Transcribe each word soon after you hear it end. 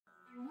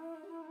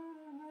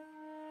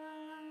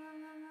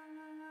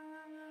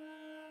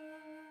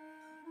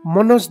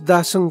मनोज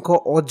दासଙ୍କ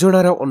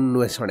ଅଜଣାର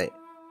ଅନ୍ୱେଷଣେ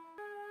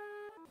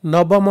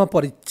ନବମ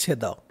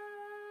ପରିଚ୍ଛେଦ।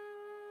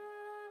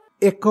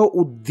 ଏକ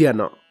ଉଦ୍ୟାନ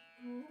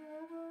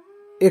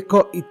ଏକ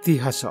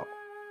ଇତିହାସ।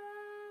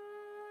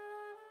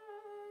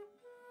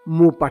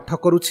 ମୁଁ ପାଠ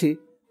କରୁଛି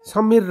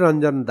ସମୀର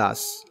ରଞ୍ଜନ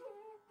ଦାସ।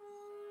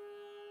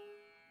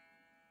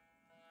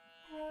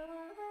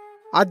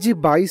 ଆଜି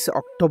 22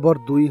 ଅକ୍ଟୋବର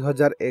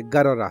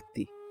 2011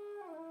 ରାତି।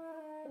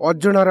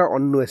 ଅଜଣାର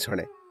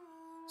ଅନ୍ୱେଷଣେ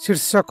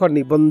ଶୀର୍ଷକ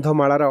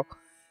ନିବନ୍ଧମାଳାର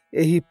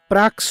ଏହି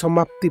ପ୍ରାକ୍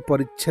ସମାପ୍ତି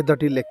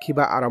ପରିଚ୍ଛେଦଟି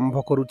ଲେଖିବା ଆରମ୍ଭ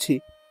କରୁଛି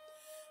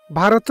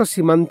ଭାରତ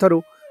ସୀମାନ୍ତରୁ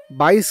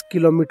 22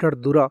 କିଲୋମିଟର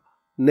ଦୂର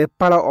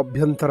ନେପାଳ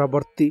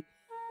ଅଭ୍ୟନ୍ତରବର୍ତ୍ତୀ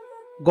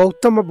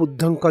ଗୌତମ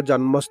ବୁଦ୍ଧଙ୍କ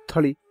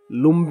ଜନ୍ମସ୍ଥଳୀ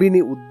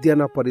ଲୁମ୍ବିନୀ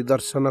ଉଦ୍ୟାନ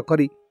ପରିଦର୍ଶନ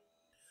କରି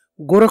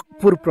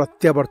ଗୋରଖପୁର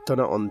ପ୍ରତ୍ୟାବର୍ତ୍ତନ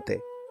ଅନ୍ତେ।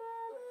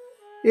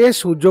 ଏ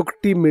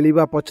ସୁଯୋଗଟି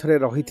ମିଳିବା ପଛରେ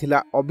ରହିଥିଲା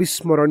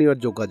ଅବିସ୍ମରଣୀୟ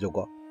ଯୋଗାଯୋଗ।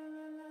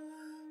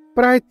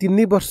 ପ୍ରାୟ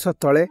 3 ବର୍ଷ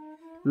ତଳେ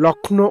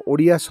ଲକ୍ଷ୍ନୌ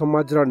ଓଡ଼ିଆ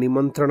ସମାଜର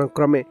ନିମନ୍ତ୍ରଣ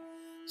କ୍ରମେ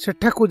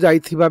ସେଠାକୁ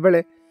ଯାଇଥିବା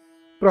ବେଳେ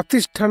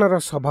ପ୍ରତିଷ୍ଠାନର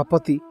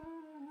ସଭାପତି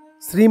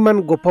ଶ୍ରୀମାନ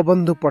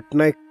ଗୋପବନ୍ଧୁ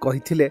ପଟ୍ଟନାୟକ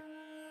କହିଥିଲେ,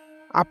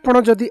 ଆପଣ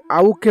ଯଦି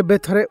ଆଉ କେବେ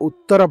ଥରେ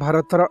ଉତ୍ତର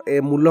ଭାରତର ଏ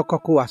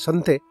ମୁଲକକୁ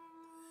ଆସନ୍ତେ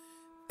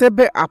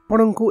ତେବେ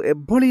ଆପଣଙ୍କୁ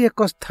ଏଭଳି ଏକ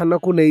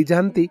ସ୍ଥାନକୁ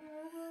ନେଇଯାଆନ୍ତି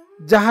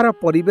ଯାହାର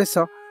ପରିବେଶ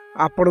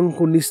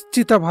ଆପଣଙ୍କୁ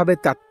ନିଶ୍ଚିତ ଭାବେ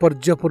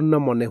ତାତ୍ପର୍ଯ୍ୟପୂର୍ଣ୍ଣ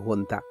ମନେ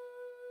ହୁଅନ୍ତା।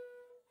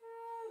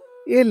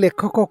 ଏ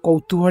ଲେଖକ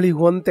କୌତୂହଳୀ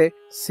ହୁଅନ୍ତେ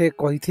ସେ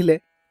କହିଥିଲେ,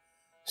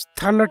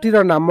 ସ୍ଥାନଟିର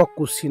ନାମ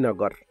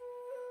କୁଶୀନଗର,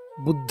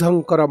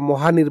 ବୁଦ୍ଧଙ୍କର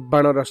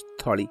ମହାନିର୍ବାଣର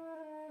ସ୍ଥଳୀ।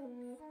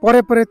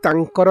 ପରେ ପରେ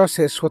ତାଙ୍କର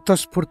ସେ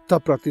ସ୍ୱତଃସ୍ଫୂର୍ତ୍ତ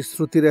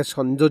ପ୍ରତିଶ୍ରୁତିରେ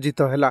ସଂଯୋଜିତ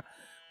ହେଲା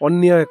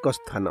ଅନ୍ୟ ଏକ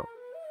ସ୍ଥାନ,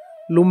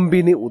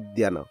 ଲୁମ୍ବିନୀ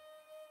ଉଦ୍ୟାନ,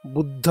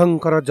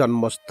 ବୁଦ୍ଧଙ୍କର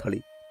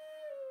ଜନ୍ମସ୍ଥଳୀ।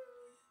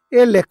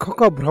 ଏ ଲେଖକ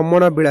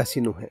ଭ୍ରମଣ ବିଳାସୀ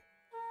ନୁହେଁ।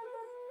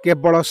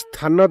 କେବଳ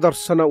ସ୍ଥାନ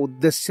ଦର୍ଶନ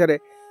ଉଦ୍ଦେଶ୍ୟରେ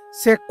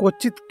ସେ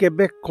କ୍ୱଚିତ୍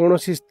କେବେ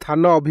କୌଣସି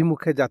ସ୍ଥାନ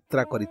ଅଭିମୁଖେ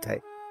ଯାତ୍ରା କରିଥାଏ।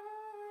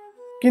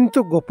 କିନ୍ତୁ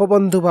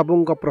ଗୋପବନ୍ଧୁ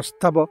ବାବୁଙ୍କ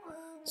ପ୍ରସ୍ତାବ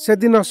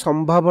ସେଦିନ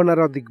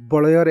ସମ୍ଭାବନାର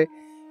ଦିଗ୍ବଳୟରେ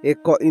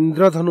ଏକ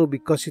ଇନ୍ଦ୍ରଧନୁ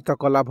ବିକଶିତ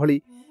କଲା ଭଳି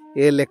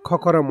ଏ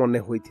ଲେଖକର ମନେ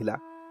ହୋଇଥିଲା।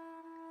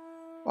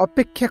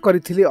 ଅପେକ୍ଷା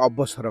କରିଥିଲି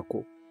ଅବସରକୁ।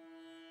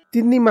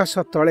 3 ମାସ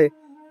ତଳେ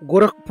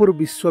ଗୋରଖପୁର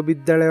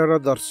ବିଶ୍ୱବିଦ୍ୟାଳୟର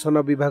ଦର୍ଶନ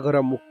ବିଭାଗର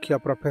ମୁଖ୍ୟ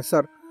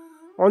ପ୍ରଫେସର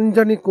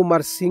ଅଞ୍ଜନୀ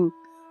କୁମାର ସିଂ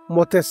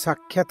ମୋତେ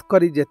ସାକ୍ଷାତ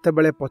କରି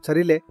ଯେତେବେଳେ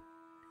ପଚାରିଲେ,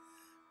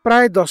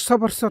 ପ୍ରାୟ 10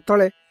 ବର୍ଷ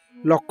ତଳେ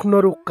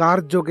ଲକ୍ଷ୍ନୌରୁ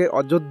କାର୍ ଯୋଗେ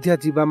ଅଯୋଧ୍ୟା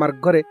ଯିବା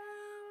ମାର୍ଗରେ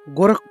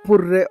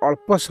ଗୋରଖପୁରରେ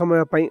ଅଳ୍ପ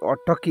ସମୟ ପାଇଁ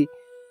ଅଟକି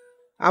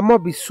ଆମ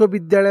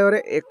ବିଶ୍ୱବିଦ୍ୟାଳୟରେ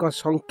ଏକ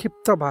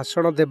ସଂକ୍ଷିପ୍ତ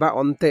ଭାଷଣ ଦେବା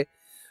ଅନ୍ତେ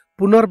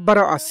ପୁନର୍ବାର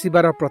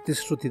ଆସିବାର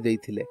ପ୍ରତିଶ୍ରୁତି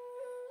ଦେଇଥିଲେ,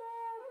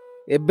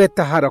 ଏବେ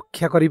ତାହା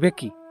ରକ୍ଷା କରିବେ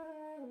କି?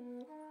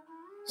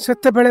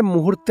 ସେତେବେଳେ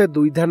ମୁହୂର୍ତ୍ତେ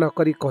ଦ୍ୱିଧା ନ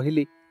କରି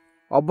କହିଲି,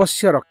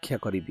 ଅବଶ୍ୟ ରକ୍ଷା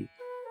କରିବି।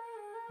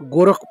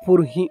 ଗୋରଖପୁର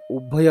ହିଁ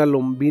ଉଭୟ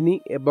ଲୁମ୍ବିନୀ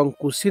ଏବଂ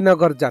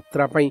କୁଶୀନଗର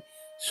ଯାତ୍ରା ପାଇଁ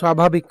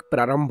ସ୍ୱାଭାବିକ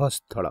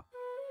ପ୍ରାରମ୍ଭସ୍ଥଳ।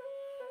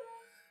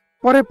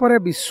 ପରେ ପରେ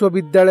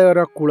ବିଶ୍ୱବିଦ୍ୟାଳୟର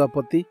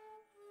କୁଳପତି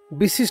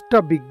ବିଶିଷ୍ଟ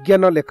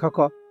ବିଜ୍ଞାନ ଲେଖକ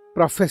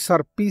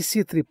ପ୍ରଫେସର P.C.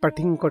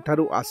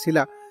 ତ୍ରିପାଠୀଙ୍କଠାରୁ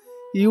ଆସିଲା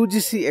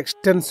UGC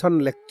ଏକ୍ସଟେନ୍ସନ୍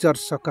ଲେକ୍ଚର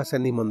ସକାଶେ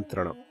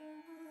ନିମନ୍ତ୍ରଣ।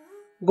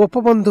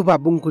 ଗୋପବନ୍ଧୁ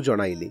ବାବୁଙ୍କୁ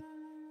ଜଣାଇଲି।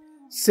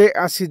 ସେ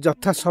ଆସି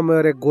ଯଥା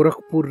ସମୟରେ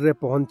ଗୋରଖପୁରରେ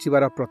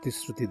ପହଞ୍ଚିବାର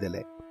ପ୍ରତିଶ୍ରୁତି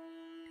ଦେଲେ।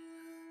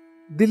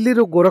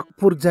 ଦିଲ୍ଲୀରୁ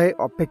ଗୋରଖପୁର ଯାଏ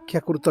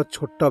ଅପେକ୍ଷାକୃତ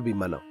ଛୋଟ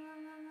ବିମାନ।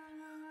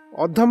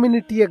 ଅଧ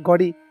ମିନିଟିଏ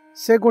ଗଡ଼ି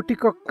ସେ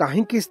ଗୋଟିକ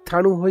କାହିଁକି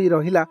ସ୍ଥାଣୁ ହୋଇ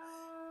ରହିଲା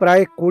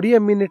ପ୍ରାୟ 20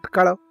 ମିନିଟ୍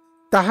କାଳ,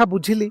 ତାହା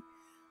ବୁଝିଲି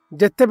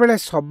ଯେତେବେଳେ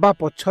ସବା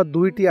ପଛ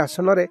 2ଟି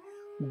ଆସନରେ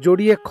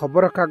ଯୋଡ଼ିଏ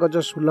ଖବରକାଗଜ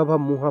ସୁଲଭ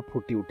ମୁହଁ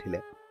ଫୁଟି ଉଠିଲେ।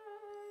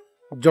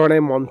 ଜଣେ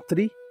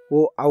ମନ୍ତ୍ରୀ ଓ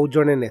ଆଉ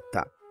ଜଣେ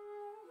ନେତା,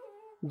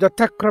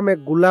 ଯଥାକ୍ରମେ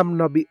ଗୁଲାମ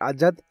ନବୀ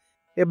ଆଜାଦ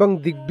ଏବଂ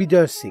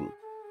ଦିଗ୍ବିଜୟ ସିଂ।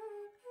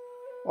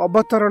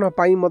 ଅବତରଣ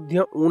ପାଇଁ ମଧ୍ୟ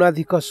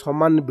ଊଣାଧିକ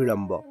ସମାନ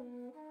ବିଳମ୍ବ।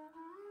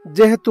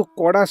 ଯେହେତୁ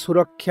କଡ଼ା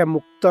ସୁରକ୍ଷା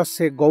ମୁକ୍ତ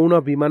ସେ ଗୌଣ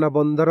ବିମାନ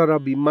ବନ୍ଦରର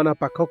ବିମାନ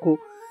ପାଖକୁ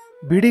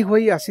ଭିଡ଼ି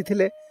ହୋଇ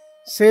ଆସିଥିଲେ,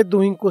 ସେ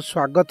ଦୁହିଁଙ୍କୁ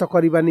ସ୍ୱାଗତ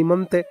କରିବା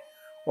ନିମନ୍ତେ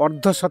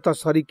ଅର୍ଦ୍ଧଶତ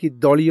ସରିକି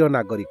ଦଳୀୟ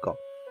ନାଗରିକ।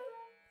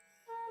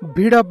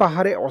 ଭିଡ଼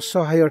ବାହାରେ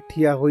ଅସହାୟ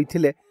ଠିଆ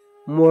ହୋଇଥିଲେ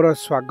ମୋର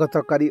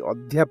ସ୍ୱାଗତକାରୀ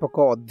ଅଧ୍ୟାପକ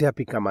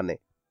ଅଧ୍ୟାପିକାମାନେ।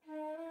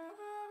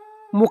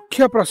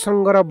 ମୁଖ୍ୟ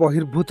ପ୍ରସଙ୍ଗର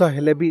ବହିର୍ଭୂତ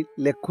ହେଲେ ବି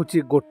ଲେଖୁଛି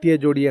ଗୋଟିଏ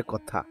ଯୋଡ଼ିଏ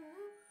କଥା।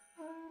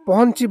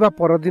 ପହଞ୍ଚିବା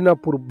ପରଦିନ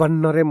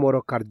ପୂର୍ବାହ୍ନରେ ମୋର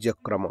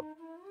କାର୍ଯ୍ୟକ୍ରମ।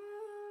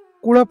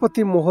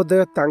 କୁଳପତି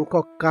ମହୋଦୟ ତାଙ୍କ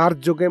କାର୍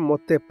ଯୋଗେ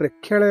ମୋତେ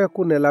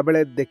ପ୍ରେକ୍ଷାଳୟକୁ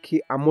ନେଲାବେଳେ ଦେଖି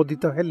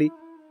ଆମୋଦିତ ହେଲି।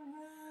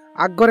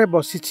 ଆଗରେ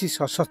ବସିଛି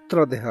ସଶସ୍ତ୍ର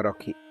ଦେହ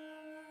ରଖି।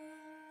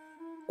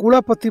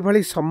 କୁଳପତି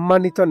ଭଳି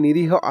ସମ୍ମାନିତ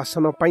ନିରୀହ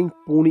ଆସନ ପାଇଁ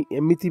ପୁଣି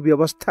ଏମିତି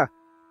ବ୍ୟବସ୍ଥା।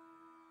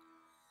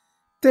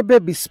 ତେବେ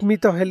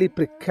ବିସ୍ମିତ ହେଲି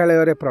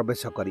ପ୍ରେକ୍ଷାଳୟରେ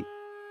ପ୍ରବେଶ କରି।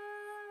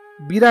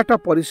 ବିରାଟ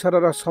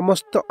ପରିସରର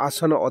ସମସ୍ତ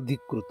ଆସନ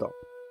ଅଧିକୃତ।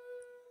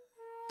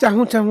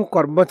 ଚାହୁଁ ଚାହୁଁ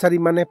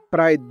କର୍ମଚାରୀମାନେ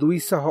ପ୍ରାୟ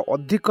 200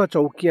 ଅଧିକ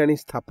ଚୌକି ଆଣି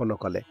ସ୍ଥାପନ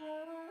କଲେ।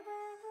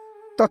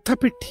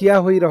 ତଥାପି ଠିଆ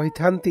ହୋଇ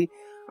ରହିଥାନ୍ତି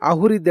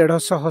ଆହୁରି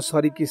 150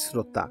 ସରିକି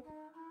ଶ୍ରୋତା,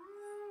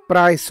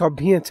 ପ୍ରାୟ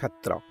ସଭିଏଁ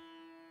ଛାତ୍ର।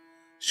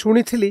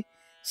 ଶୁଣିଥିଲି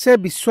ସେ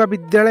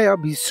ବିଶ୍ୱବିଦ୍ୟାଳୟ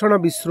ଭୀଷଣ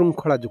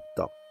ବିଶୃଙ୍ଖଳାଯୁକ୍ତ।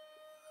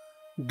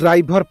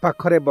 ଡ୍ରାଇଭର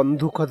ପାଖରେ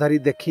ବନ୍ଧୁକଧାରୀ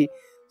ଦେଖି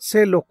ସେ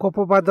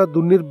ଲୋକପବାଦ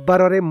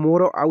ଦୁର୍ନିବାରରେ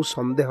ମୋର ଆଉ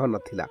ସନ୍ଦେହ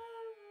ନଥିଲା।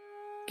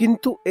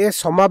 କିନ୍ତୁ ଏ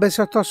ସମାବେଶ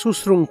ତ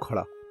ସୁଶୃଙ୍ଖଳ।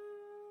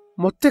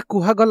 ମୋତେ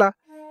କୁହାଗଲା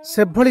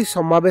ସେଭଳି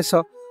ସମାବେଶ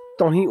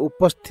ତହିଁ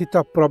ଉପସ୍ଥିତ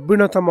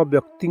ପ୍ରବୀଣତମ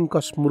ବ୍ୟକ୍ତିଙ୍କ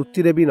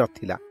ସ୍ମୃତିରେ ବି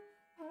ନଥିଲା।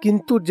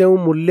 କିନ୍ତୁ ଯେଉଁ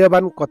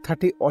ମୂଲ୍ୟବାନ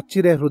କଥାଟି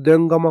ଅଚିରେ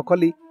ହୃଦୟଙ୍ଗମ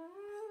କଲି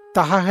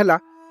ତାହା ହେଲା,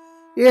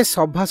 ଏ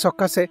ସଭା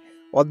ସକାଶେ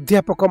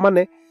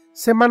ଅଧ୍ୟାପକମାନେ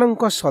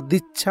ସେମାନଙ୍କ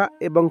ସଦିଚ୍ଛା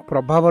ଏବଂ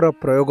ପ୍ରଭାବର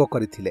ପ୍ରୟୋଗ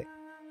କରିଥିଲେ।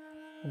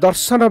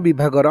 ଦର୍ଶନ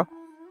ବିଭାଗର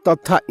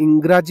ତଥା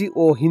ଇଂରାଜୀ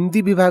ଓ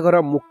ହିନ୍ଦୀ ବିଭାଗର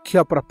ମୁଖ୍ୟ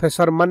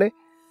ପ୍ରଫେସରମାନେ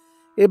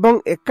ଏବଂ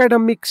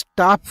ଏକାଡେମିକ୍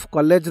ଷ୍ଟାଫ୍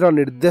କଲେଜର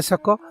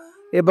ନିର୍ଦ୍ଦେଶକ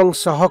ଏବଂ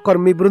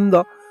ସହକର୍ମୀବୃନ୍ଦ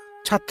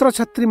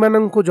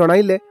ଛାତ୍ରଛାତ୍ରୀମାନଙ୍କୁ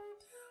ଜଣାଇଲେ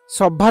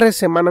ସଭାରେ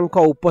ସେମାନଙ୍କ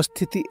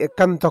ଉପସ୍ଥିତି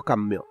ଏକାନ୍ତ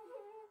କାମ୍ୟ।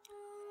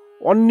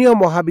 ଅନ୍ୟ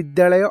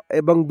ମହାବିଦ୍ୟାଳୟ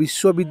ଏବଂ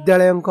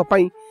ବିଶ୍ୱବିଦ୍ୟାଳୟଙ୍କ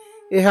ପାଇଁ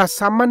ଏହା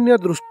ସାମାନ୍ୟ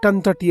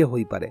ଦୃଷ୍ଟାନ୍ତଟିଏ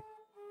ହୋଇପାରେ।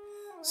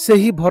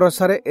 ସେହି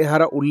ଭରସାରେ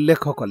ଏହାର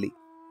ଉଲ୍ଲେଖ କଲି।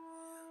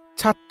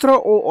 ଛାତ୍ର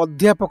ଓ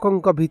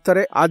ଅଧ୍ୟାପକଙ୍କ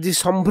ଭିତରେ ଆଜି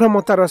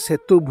ସମ୍ଭ୍ରମତାର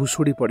ସେତୁ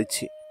ଭୁଷୁଡ଼ି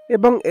ପଡ଼ିଛି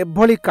ଏବଂ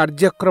ଏଭଳି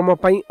କାର୍ଯ୍ୟକ୍ରମ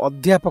ପାଇଁ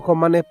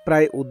ଅଧ୍ୟାପକମାନେ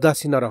ପ୍ରାୟ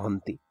ଉଦାସୀନ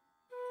ରହନ୍ତି।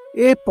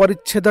 ଏ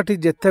ପରିଚ୍ଛେଦଟି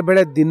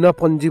ଯେତେବେଳେ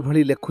ଦିନପଞ୍ଜି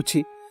ଭଳି ଲେଖୁଛି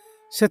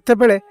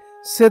ସେତେବେଳେ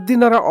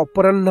ସେଦିନର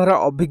ଅପରାହ୍ନର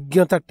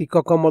ଅଭିଜ୍ଞତା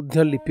ଟିକକ ମଧ୍ୟ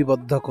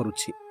ଲିପିବଦ୍ଧ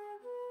କରୁଛି।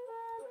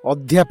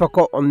 ଅଧ୍ୟାପକ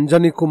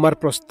ଅଞ୍ଜନୀ କୁମାର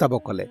ପ୍ରସ୍ତାବ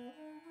କଲେ,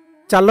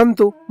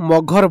 ଚାଲନ୍ତୁ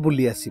ମଘର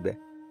ବୁଲି ଆସିବେ।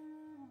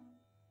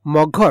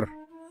 ମଘର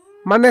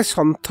ମାନେ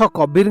ସନ୍ଥ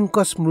କବୀରଙ୍କ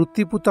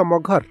ସ୍ମୃତିପୂତ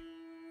ମଘର।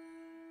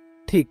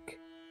 ଠିକ୍,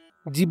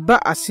 ଯିବା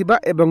ଆସିବା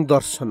ଏବଂ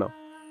ଦର୍ଶନ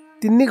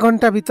 3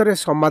 ଘଣ୍ଟା ଭିତରେ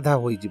ସମାଧା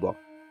ହୋଇଯିବ।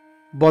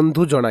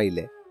 ବନ୍ଧୁ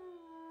ଜଣାଇଲେ,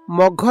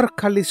 ମଘର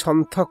ଖାଲି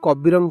ସନ୍ଥ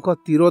କବୀରଙ୍କ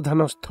ତିରୋଧାନ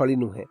ସ୍ଥଳୀ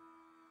ନୁହେଁ,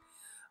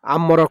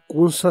 ଆମର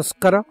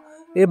କୁସଂସ୍କାର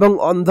ଏବଂ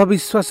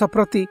ଅନ୍ଧବିଶ୍ୱାସ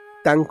ପ୍ରତି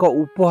ତାଙ୍କ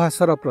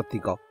ଉପହାସର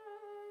ପ୍ରତୀକ।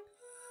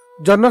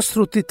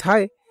 ଜନଶ୍ରୁତି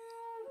ଥାଏ,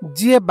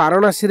 ଯିଏ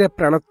ବାରାଣସୀରେ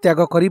ପ୍ରାଣତ୍ୟାଗ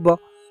କରିବ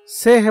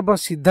ସେ ହେବ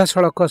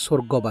ସିଧାସଳଖ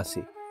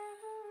ସ୍ୱର୍ଗବାସୀ,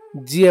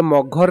 ଯିଏ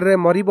ମଘରରେ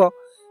ମରିବ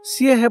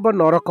ସିଏ ହେବ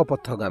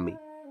ନରକପଥଗାମୀ।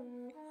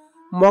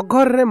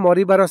 ମଘରରେ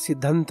ମରିବାର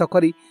ସିଦ୍ଧାନ୍ତ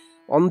କରି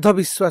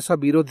ଅନ୍ଧବିଶ୍ୱାସ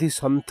ବିରୋଧୀ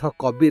ସନ୍ଥ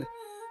କବୀର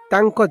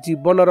ତାଙ୍କ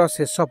ଜୀବନର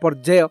ଶେଷ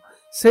ପର୍ଯ୍ୟାୟ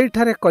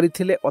ସେଇଠାରେ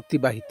କରିଥିଲେ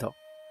ଅତିବାହିତ।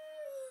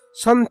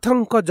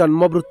 ସନ୍ଥଙ୍କ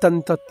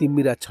ଜନ୍ମବୃତ୍ତାନ୍ତ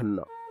ତିମିରାଚ୍ଛନ୍ନ।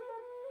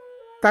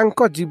 ତାଙ୍କ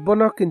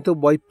ଜୀବନ କିନ୍ତୁ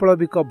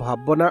ବୈପ୍ଳବିକ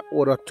ଭାବନା ଓ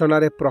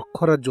ରଚନାରେ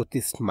ପ୍ରଖର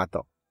ଜ୍ୟୋତିଷ୍ମାତ।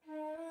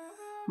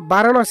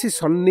 ବାରାଣସୀ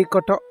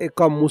ସନ୍ନିକଟ ଏକ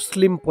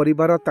ମୁସଲିମ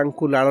ପରିବାର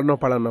ତାଙ୍କୁ ଲାଳନ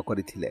ପାଳନ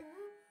କରିଥିଲେ।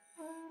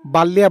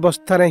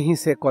 ବାଲ୍ୟାବସ୍ଥାରେ ହିଁ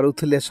ସେ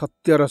କରୁଥିଲେ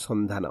ସତ୍ୟର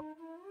ସନ୍ଧାନ।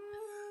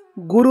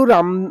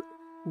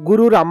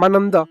 ଗୁରୁ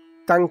ରାମାନନ୍ଦ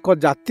ତାଙ୍କ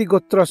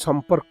ଜାତିଗୋତ୍ର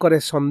ସମ୍ପର୍କରେ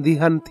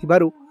ସନ୍ଦିହାନ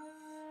ଥିବାରୁ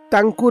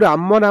ତାଙ୍କୁ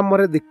ରାମ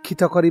ନାମରେ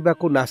ଦୀକ୍ଷିତ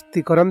କରିବାକୁ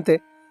ନାସ୍ତି କରନ୍ତେ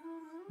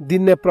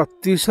ଦିନେ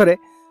ପ୍ରତ୍ୟୁଷରେ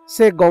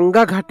ସେ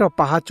ଗଙ୍ଗାଘାଟ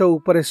ପାହାଚ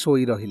ଉପରେ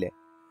ଶୋଇ ରହିଲେ।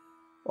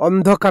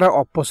 ଅନ୍ଧକାର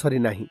ଅପସରି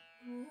ନାହିଁ।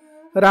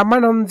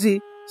 ରାମାନନ୍ଦଜୀ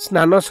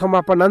ସ୍ନାନ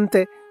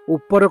ସମାପନାନ୍ତେ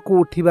ଉପରକୁ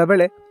ଉଠିବା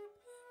ବେଳେ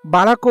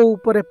ବାଳକ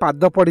ଉପରେ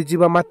ପାଦ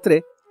ପଡ଼ିଯିବା ମାତ୍ରେ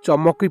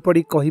ଚମକି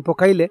ପଡ଼ି କହି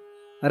ପକାଇଲେ,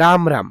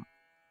 ରାମ ରାମ।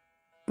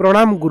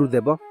 ପ୍ରଣାମ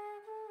ଗୁରୁଦେବ,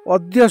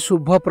 ଅଦ୍ୟ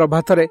ଶୁଭ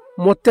ପ୍ରଭାତରେ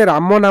ମୋତେ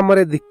ରାମ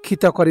ନାମରେ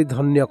ଦୀକ୍ଷିତ କରି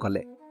ଧନ୍ୟ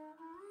କଲେ।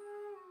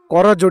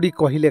 କରଯୋଡ଼ି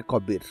କହିଲେ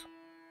କବୀର।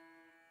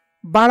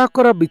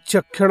 ବାଳକର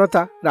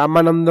ବିଚକ୍ଷଣତା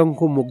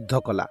ରାମାନନ୍ଦଙ୍କୁ ମୁଗ୍ଧ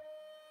କଲା।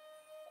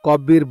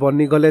 କବୀର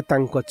ବନିଗଲେ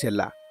ତାଙ୍କ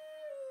ଚେଲା।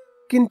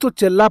 କିନ୍ତୁ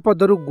ଚେଲା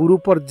ପଦରୁ ଗୁରୁ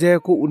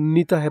ପର୍ଯ୍ୟାୟକୁ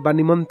ଉନ୍ନୀତ ହେବା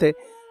ନିମନ୍ତେ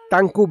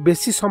ତାଙ୍କୁ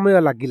ବେଶୀ ସମୟ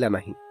ଲାଗିଲା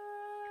ନାହିଁ।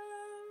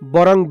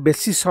 ବରଂ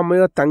ବେଶୀ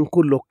ସମୟ ତାଙ୍କୁ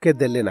ଲୋକେ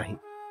ଦେଲେ ନାହିଁ।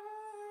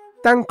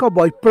 ତାଙ୍କ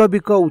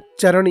ବୈପ୍ଳବିକ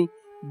ଉଚ୍ଚାରଣୀ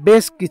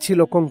ବେଶ କିଛି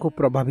ଲୋକଙ୍କୁ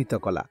ପ୍ରଭାବିତ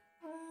କଲା।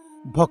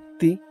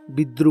 ଭକ୍ତି,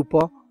 ବିଦ୍ରୂପ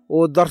ଓ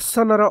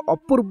ଦର୍ଶନର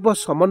ଅପୂର୍ବ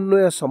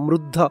ସମନ୍ୱୟ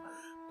ସମୃଦ୍ଧ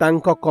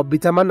ତାଙ୍କ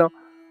କବିତାମାନ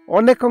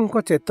ଅନେକଙ୍କ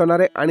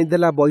ଚେତନାରେ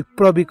ଆଣିଦେଲା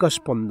ବୈପ୍ଳବିକ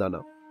ସ୍ପନ୍ଦନ।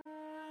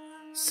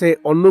 ସେ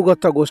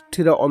ଅନୁଗତ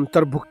ଗୋଷ୍ଠୀର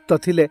ଅନ୍ତର୍ଭୁକ୍ତ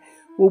ଥିଲେ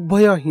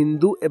ଉଭୟ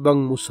ହିନ୍ଦୁ ଏବଂ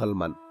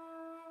ମୁସଲମାନ।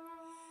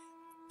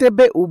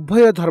 ତେବେ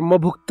ଉଭୟ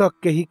ଧର୍ମଭୁକ୍ତ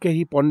କେହି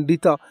କେହି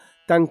ପଣ୍ଡିତ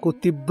ତାଙ୍କୁ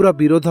ତୀବ୍ର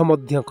ବିରୋଧ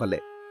ମଧ୍ୟ କଲେ।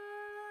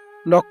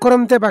 ନ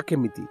କରନ୍ତେ ବା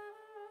କେମିତି?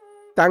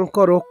 ତାଙ୍କ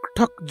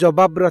ରୋକଠକ୍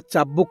ଜବାବର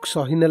ଚାବୁକ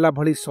ସହିନେଲା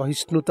ଭଳି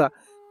ସହିଷ୍ଣୁତା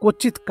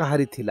କ୍ୱଚିତ୍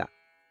କାହାରି ଥିଲା।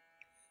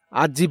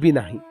 ଆଜି ବି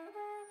ନାହିଁ।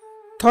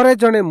 ଥରେ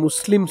ଜଣେ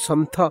ମୁସଲିମ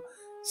ସନ୍ଥ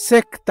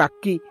ଶେଖ୍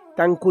ତାକି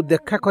ତାଙ୍କୁ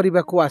ଦେଖା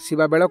କରିବାକୁ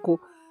ଆସିବା ବେଳକୁ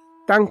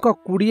ତାଙ୍କ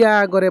କୁଡ଼ିଆ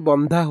ଆଗରେ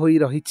ବନ୍ଧା ହୋଇ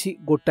ରହିଛି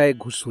ଗୋଟାଏ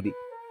ଘୁଷୁରୀ।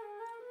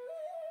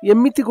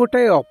 ଏମିତି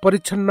ଗୋଟାଏ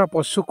ଅପରିଚ୍ଛନ୍ନ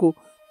ପଶୁକୁ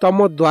ତମ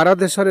ଦ୍ୱାର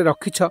ଦେଶରେ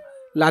ରଖିଛ,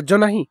 ଲାଜ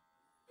ନାହିଁ?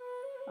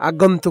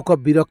 ଆଗନ୍ତୁକ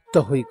ବିରକ୍ତ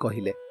ହୋଇ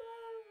କହିଲେ,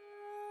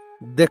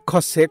 ଦେଖ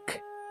ଶେଖ୍,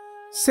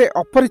 ସେ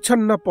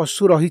ଅପରିଚ୍ଛନ୍ନ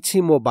ପଶୁ ରହିଛି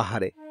ମୋ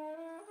ବାହାରେ।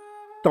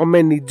 ତମେ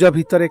ନିଜ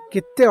ଭିତରେ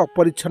କେତେ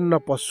ଅପରିଚ୍ଛନ୍ନ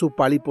ପଶୁ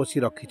ପାଳି ପୋଷି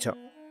ରଖିଛ,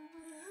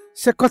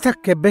 ସେ କଥା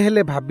କେବେ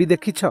ହେଲେ ଭାବି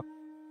ଦେଖିଛ?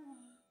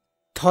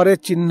 ଥରେ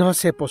ଚିହ୍ନ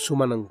ସେ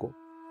ପଶୁମାନଙ୍କୁ।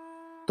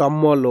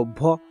 ତମ ଲୋଭ,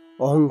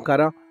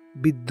 ଅହଙ୍କାର,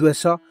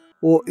 ବିଦ୍ୱେଷ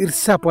ଓ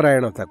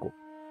ଈର୍ଷାପରାୟଣତାକୁ।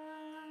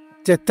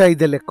 ଚେତାଇ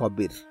ଦେଲେ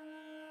କବୀର।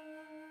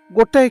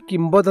 ଗୋଟାଏ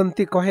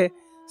କିମ୍ବଦନ୍ତୀ କହେ,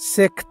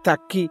 ଶେଖ୍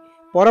ତାକି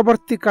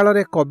ପରବର୍ତ୍ତୀ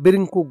କାଳରେ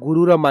କବୀରଙ୍କୁ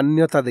ଗୁରୁର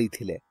ମାନ୍ୟତା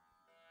ଦେଇଥିଲେ।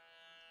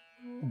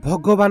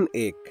 ଭଗବାନ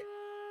ଏକ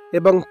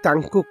ଏବଂ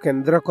ତାଙ୍କୁ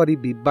କେନ୍ଦ୍ର କରି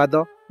ବିବାଦ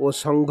ଓ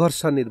ସଂଘର୍ଷ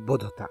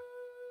ନିର୍ବୋଧତା।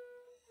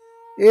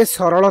 ଏ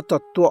ସରଳ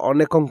ତତ୍ତ୍ୱ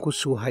ଅନେକଙ୍କୁ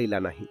ସୁହାଇଲା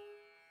ନାହିଁ।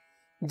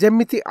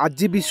 ଯେମିତି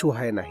ଆଜି ବି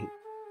ସୁହାଏ ନାହିଁ।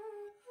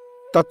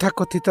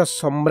 ତଥାକଥିତ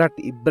ସମ୍ରାଟ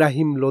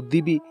ଇବ୍ରାହିମ ଲୋଦି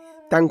ବି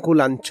ତାଙ୍କୁ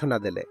ଲାଞ୍ଛନା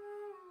ଦେଲେ।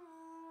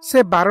 ସେ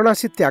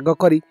ବାରାଣସୀ ତ୍ୟାଗ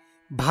କରି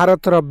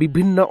ଭାରତର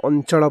ବିଭିନ୍ନ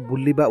ଅଞ୍ଚଳ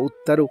ବୁଲିବା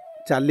ଉତ୍ତାରୁ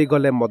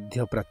ଚାଲିଗଲେ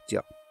ମଧ୍ୟପ୍ରାଚ୍ୟ।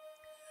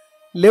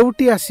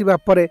 ଲେଉଟି ଆସିବା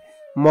ପରେ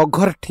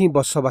ମଘରଠି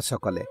ବସବାସ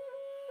କଲେ।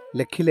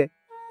 ଲେଖିଲେ,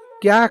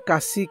 କ୍ୟା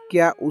କାଶୀ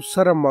କ୍ୟା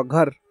ଉସର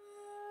ମଘର,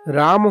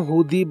 ରାମ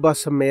ହୁଦି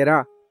ବସ ମେରା,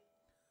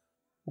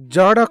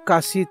 ଜଡ଼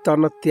କାଶୀ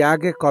ତନ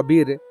ତ୍ୟାଗେ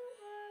କବୀର,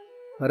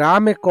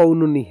 ରାମେ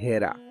କୌନୁ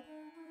ନିହେରା।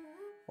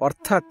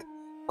 ଅର୍ଥାତ୍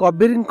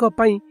କବୀରଙ୍କ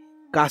ପାଇଁ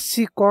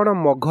କାଶୀ କ'ଣ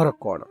ମଘର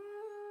କ'ଣ,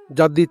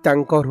 ଯଦି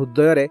ତାଙ୍କ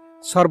ହୃଦୟରେ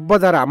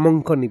ସର୍ବଦା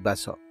ରାମଙ୍କ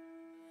ନିବାସ।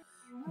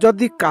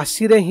 ଯଦି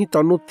କାଶୀରେ ହିଁ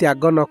ତନୁ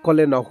ତ୍ୟାଗ ନ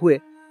କଲେ ନ ହୁଏ,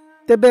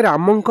 ତେବେ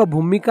ରାମଙ୍କ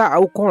ଭୂମିକା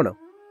ଆଉ କ'ଣ?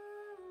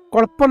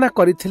 କଳ୍ପନା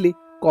କରିଥିଲି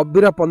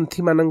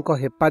କବୀରପନ୍ଥୀମାନଙ୍କ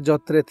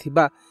ହେପାଜତରେ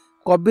ଥିବା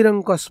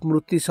କବୀରଙ୍କ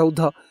ସ୍ମୃତିସୌଧ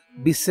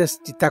ବିଶେଷ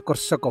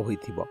ଚିତ୍ତାକର୍ଷକ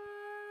ହୋଇଥିବ।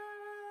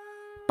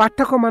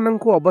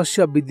 ପାଠକମାନଙ୍କୁ ଅବଶ୍ୟ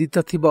ବିଦିତ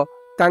ଥିବ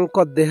ତାଙ୍କ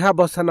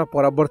ଦେହାବସାନ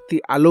ପରବର୍ତ୍ତୀ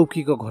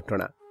ଆଲୌକିକ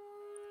ଘଟଣା।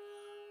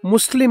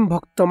 ମୁସଲିମ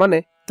ଭକ୍ତମାନେ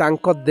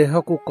ତାଙ୍କ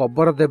ଦେହକୁ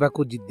କବର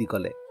ଦେବାକୁ ଜିଦ୍ଦି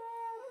କଲେ।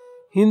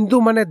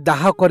 ହିନ୍ଦୁମାନେ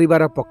ଦାହ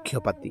କରିବାର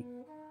ପକ୍ଷପାତୀ।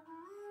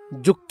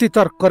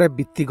 ଯୁକ୍ତିତର୍କରେ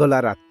ବିତିଗଲା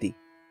ରାତି।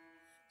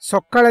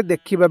 ସକାଳେ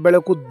ଦେଖିବା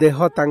ବେଳକୁ ଦେହ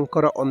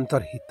ତାଙ୍କର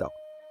ଅନ୍ତର୍ହିତ।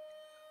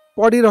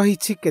 ପଡ଼ି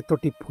ରହିଛି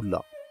କେତୋଟି ଫୁଲ।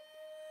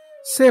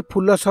 ସେ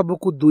ଫୁଲ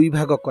ସବୁକୁ ଦୁଇ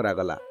ଭାଗ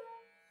କରାଗଲା।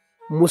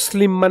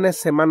 ମୁସଲିମମାନେ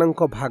ସେମାନଙ୍କ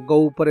ଭାଗ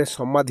ଉପରେ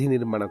ସମାଧି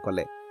ନିର୍ମାଣ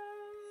କଲେ।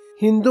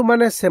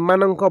 ହିନ୍ଦୁମାନେ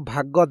ସେମାନଙ୍କ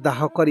ଭାଗ ଦାହ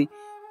କରି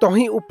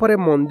ତହିଁ ଉପରେ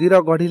ମନ୍ଦିର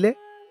ଗଢ଼ିଲେ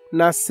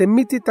ନା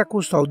ସେମିତି ତାକୁ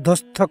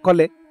ସୌଧସ୍ଥ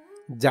କଲେ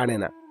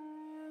ଜାଣେନା।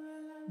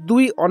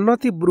 ଦୁଇ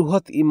ଅନତି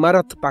ବୃହତ୍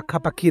ଇମାରତ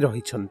ପାଖାପାଖି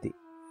ରହିଛନ୍ତି।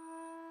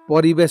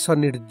 ପରିବେଶ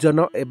ନିର୍ଜନ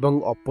ଏବଂ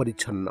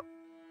ଅପରିଚ୍ଛନ୍ନ।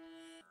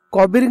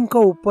 କବୀରଙ୍କ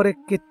ଉପରେ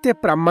କେତେ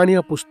ପ୍ରାମାଣ୍ୟ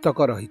ପୁସ୍ତକ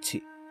ରହିଛି,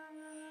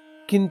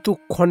 କିନ୍ତୁ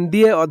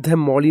ଖଣ୍ଡିଏ ଅଧେ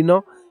ମଳିନ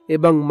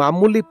ଏବଂ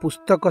ମାମୁଲି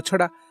ପୁସ୍ତକ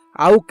ଛଡ଼ା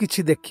ଆଉ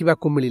କିଛି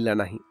ଦେଖିବାକୁ ମିଳିଲା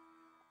ନାହିଁ।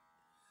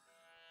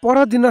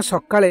 ପରଦିନ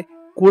ସକାଳେ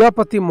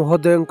କୁଳପତି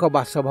ମହୋଦୟଙ୍କ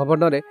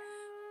ବାସଭବନରେ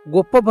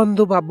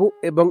ଗୋପବନ୍ଧୁ ବାବୁ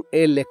ଏବଂ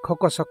ଏ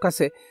ଲେଖକ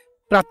ସକାଶେ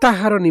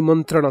ପ୍ରାତାହାର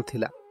ନିମନ୍ତ୍ରଣ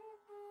ଥିଲା।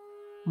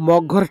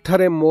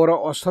 ମଘରଠାରେ ମୋର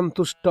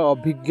ଅସନ୍ତୁଷ୍ଟ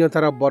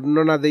ଅଭିଜ୍ଞତାର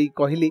ବର୍ଣ୍ଣନା ଦେଇ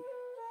କହିଲି,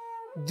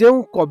 ଯେଉଁ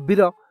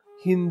କବୀର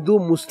ହିନ୍ଦୁ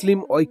ମୁସଲିମ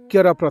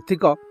ଐକ୍ୟର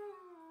ପ୍ରତୀକ,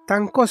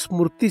 ତାଙ୍କ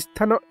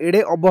ସ୍ମୃତିସ୍ଥାନ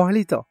ଏଡ଼େ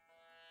ଅବହେଳିତ।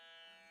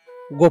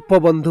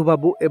 ଗୋପବନ୍ଧୁ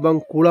ବାବୁ ଏବଂ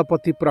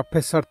କୁଳପତି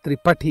ପ୍ରଫେସର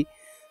ତ୍ରିପାଠୀ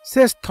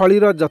ସେ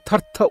ସ୍ଥଳୀର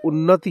ଯଥାର୍ଥ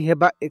ଉନ୍ନତି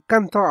ହେବା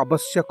ଏକାନ୍ତ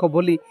ଆବଶ୍ୟକ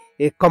ବୋଲି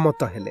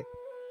ଏକମତ ହେଲେ।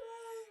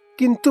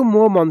 କିନ୍ତୁ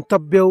ମୋ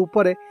ମନ୍ତବ୍ୟ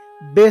ଉପରେ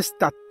ବେଶ୍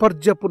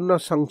ତାତ୍ପର୍ଯ୍ୟପୂର୍ଣ୍ଣ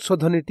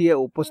ସଂଶୋଧନୀଟିଏ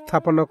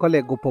ଉପସ୍ଥାପନ କଲେ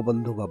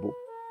ଗୋପବନ୍ଧୁ ବାବୁ।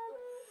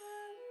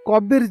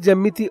 କବୀର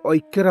ଯେମିତି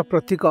ଐକ୍ୟର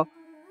ପ୍ରତୀକ,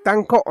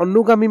 ତାଙ୍କ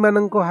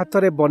ଅନୁଗାମୀମାନଙ୍କ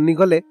ହାତରେ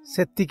ବନିଗଲେ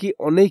ସେତିକି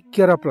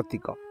ଅନୈକ୍ୟର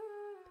ପ୍ରତୀକ।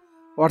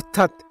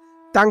 ଅର୍ଥାତ୍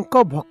ତାଙ୍କ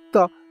ଭକ୍ତ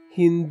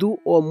ହିନ୍ଦୁ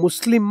ଓ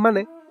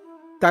ମୁସଲିମମାନେ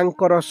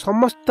ତାଙ୍କର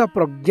ସମସ୍ତ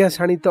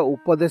ପ୍ରଜ୍ଞାଶାଣିତ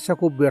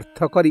ଉପଦେଶକୁ ବ୍ୟର୍ଥ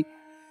କରି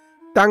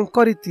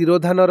ତାଙ୍କରି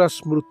ତିରୋଧାନର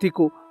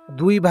ସ୍ମୃତିକୁ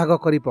ଦୁଇ ଭାଗ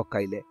କରି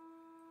ପକାଇଲେ।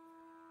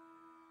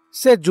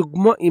 ସେ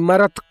ଯୁଗ୍ମ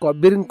ଇମାରତ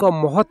କବୀରଙ୍କ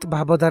ମହତ୍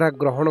ଭାବଧାରା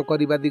ଗ୍ରହଣ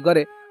କରିବା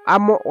ଦିଗରେ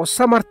ଆମ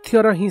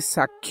ଅସାମର୍ଥ୍ୟର ହିଁ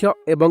ସାକ୍ଷ୍ୟ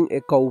ଏବଂ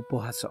ଏକ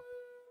ଉପହାସ।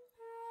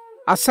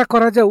 ଆଶା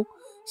କରାଯାଉ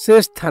ସେ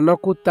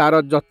ସ୍ଥାନକୁ ତାର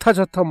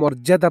ଯଥାଯଥ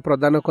ମର୍ଯ୍ୟାଦା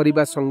ପ୍ରଦାନ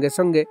କରିବା ସଙ୍ଗେ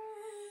ସଙ୍ଗେ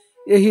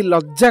ଏହି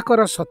ଲଜ୍ଜାକର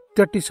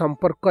ସତ୍ୟଟି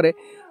ସମ୍ପର୍କରେ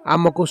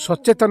ଆମକୁ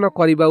ସଚେତନ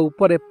କରିବା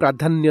ଉପରେ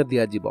ପ୍ରାଧାନ୍ୟ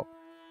ଦିଆଯିବ।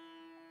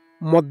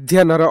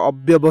 ମଧ୍ୟାହ୍ନର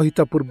ଅବ୍ୟବହିତ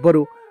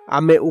ପୂର୍ବରୁ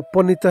ଆମେ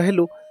ଉପନୀତ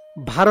ହେଲୁ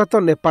ଭାରତ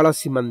ନେପାଳ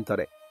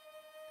ସୀମାନ୍ତରେ।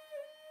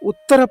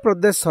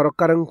 ଉତ୍ତରପ୍ରଦେଶ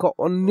ସରକାରଙ୍କ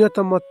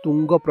ଅନ୍ୟତମ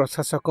ତୁଙ୍ଗ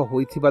ପ୍ରଶାସକ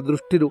ହୋଇଥିବା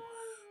ଦୃଷ୍ଟିରୁ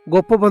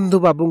ଗୋପବନ୍ଧୁ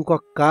ବାବୁଙ୍କ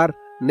କାର୍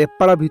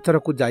ନେପାଳ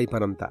ଭିତରକୁ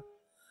ଯାଇପାରନ୍ତା।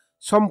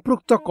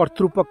 ସମ୍ପୃକ୍ତ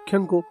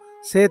କର୍ତ୍ତୃପକ୍ଷଙ୍କୁ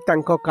ସେ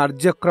ତାଙ୍କ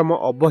କାର୍ଯ୍ୟକ୍ରମ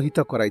ଅବହିତ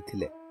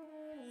କରାଇଥିଲେ।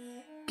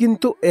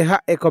 କିନ୍ତୁ ଏହା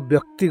ଏକ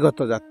ବ୍ୟକ୍ତିଗତ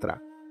ଯାତ୍ରା।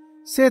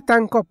 ସେ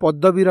ତାଙ୍କ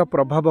ପଦବୀର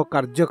ପ୍ରଭାବ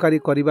କାର୍ଯ୍ୟକାରୀ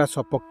କରିବା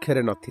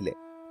ସପକ୍ଷରେ ନଥିଲେ।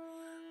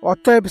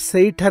 ଅତଏବ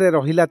ସେଇଠାରେ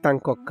ରହିଲା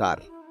ତାଙ୍କ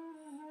କାର୍।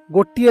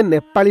 ଗୋଟିଏ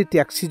ନେପାଳୀ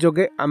ଟ୍ୟାକ୍ସି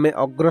ଯୋଗେ ଆମେ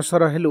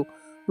ଅଗ୍ରସର ହେଲୁ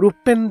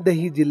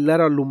ରୂପେନଦେହି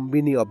ଜିଲ୍ଲାର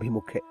ଲୁମ୍ବିନୀ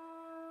ଅଭିମୁଖେ।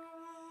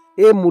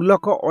 ଏ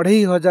ମୂଲକ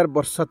 2500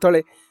 ବର୍ଷ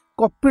ତଳେ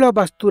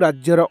କପିଳବାସ୍ତୁ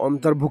ରାଜ୍ୟର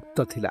ଅନ୍ତର୍ଭୁକ୍ତ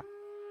ଥିଲା।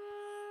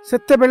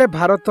 ସେତେବେଳେ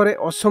ଭାରତରେ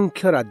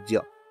ଅସଂଖ୍ୟ ରାଜ୍ୟ,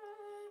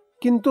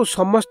 କିନ୍ତୁ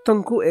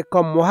ସମସ୍ତଙ୍କୁ ଏକ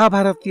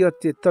ମହାଭାରତୀୟ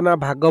ଚେତନା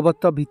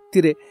ଭାଗବତ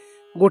ଭିତ୍ତିରେ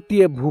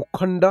ଗୋଟିଏ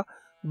ଭୂଖଣ୍ଡ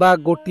ବା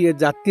ଗୋଟିଏ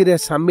ଜାତିରେ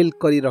ସାମିଲ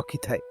କରି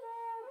ରଖିଥାଏ।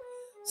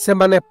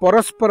 ସେମାନେ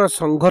ପରସ୍ପର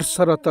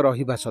ସଂଘର୍ଷରତ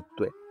ରହିବା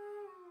ସତ୍ତ୍ୱେ।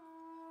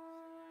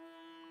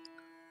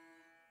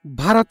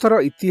 ଭାରତର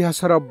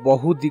ଇତିହାସର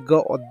ବହୁ ଦିଗ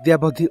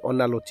ଅଦ୍ୟାବଧି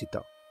ଅନାଲୋଚିତ।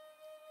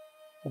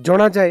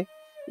 ଜଣାଯାଏ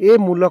ଏ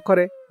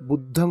ମୂଲକରେ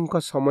ବୁଦ୍ଧଙ୍କ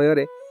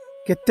ସମୟରେ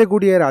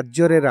କେତେଗୁଡ଼ିଏ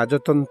ରାଜ୍ୟରେ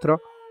ରାଜତନ୍ତ୍ର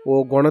ଓ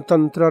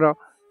ଗଣତନ୍ତ୍ରର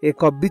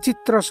ଏକ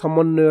ବିଚିତ୍ର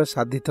ସମନ୍ୱୟ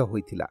ସାଧିତ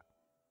ହୋଇଥିଲା।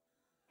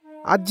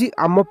 ଆଜି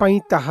ଆମ ପାଇଁ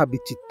ତାହା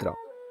ବିଚିତ୍ର,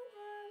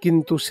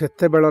 କିନ୍ତୁ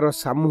ସେତେବେଳର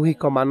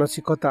ସାମୂହିକ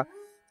ମାନସିକତା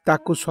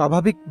ତାକୁ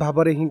ସ୍ୱାଭାବିକ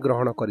ଭାବରେ ହିଁ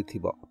ଗ୍ରହଣ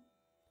କରିଥିବ।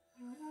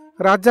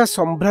 ରାଜା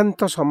ସମ୍ଭ୍ରାନ୍ତ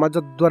ସମାଜ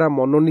ଦ୍ୱାରା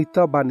ମନୋନୀତ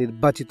ବା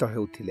ନିର୍ବାଚିତ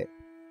ହେଉଥିଲେ,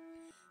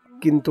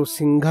 କିନ୍ତୁ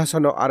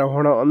ସିଂହାସନ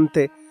ଆରୋହଣ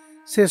ଅନ୍ତେ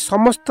ସେ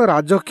ସମସ୍ତ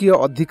ରାଜକୀୟ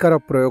ଅଧିକାର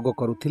ପ୍ରୟୋଗ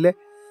କରୁଥିଲେ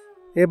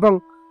ଏବଂ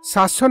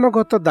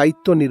ଶାସନଗତ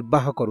ଦାୟିତ୍ୱ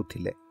ନିର୍ବାହ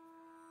କରୁଥିଲେ।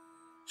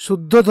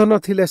 ଶୁଦ୍ଧୋଧନ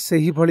ଥିଲେ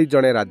ସେହିଭଳି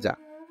ଜଣେ ରାଜା।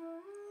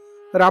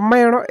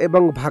 ରାମାୟଣ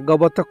ଏବଂ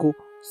ଭାଗବତକୁ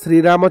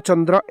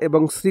ଶ୍ରୀରାମଚନ୍ଦ୍ର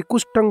ଏବଂ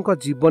ଶ୍ରୀକୃଷ୍ଣଙ୍କ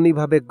ଜୀବନୀ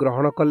ଭାବେ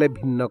ଗ୍ରହଣ କଲେ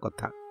ଭିନ୍ନ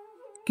କଥା,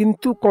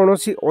 କିନ୍ତୁ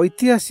କୌଣସି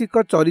ଐତିହାସିକ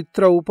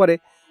ଚରିତ୍ର ଉପରେ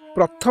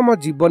ପ୍ରଥମ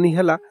ଜୀବନୀ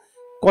ହେଲା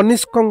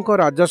କନିଷ୍କଙ୍କ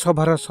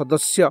ରାଜସଭାର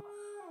ସଦସ୍ୟ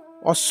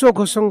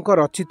ଅଶ୍ୱଘୋଷଙ୍କ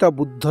ରଚିତ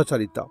ବୁଦ୍ଧ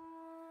ଚରିତ।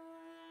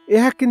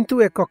 ଏହା କିନ୍ତୁ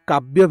ଏକ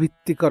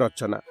କାବ୍ୟଭିତ୍ତିକ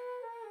ରଚନା,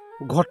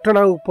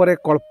 ଘଟଣା ଉପରେ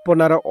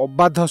କଳ୍ପନାର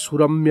ଅବାଧ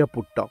ସୁରମ୍ୟ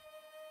ପୁଟ।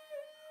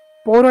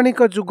 ପୌରାଣିକ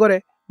ଯୁଗରେ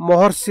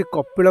ମହର୍ଷି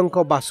କପିଳଙ୍କ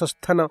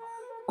ବାସସ୍ଥାନ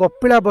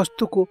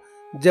କପିଳାବସ୍ତୁକୁ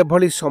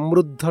ଯେଭଳି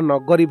ସମୃଦ୍ଧ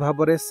ନଗରୀ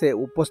ଭାବରେ ସେ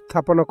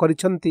ଉପସ୍ଥାପନ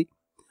କରିଛନ୍ତି,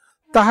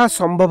 ତାହା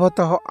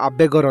ସମ୍ଭବତଃ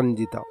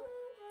ଆବେଗରଞ୍ଜିତ,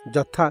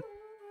 ଯଥା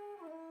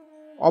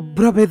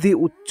ଅଭ୍ରଭେଦୀ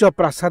ଉଚ୍ଚ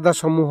ପ୍ରାସାଦ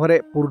ସମୂହରେ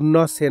ପୂର୍ଣ୍ଣ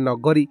ସେ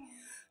ନଗରୀ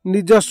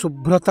ନିଜ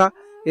ଶୁଭ୍ରତା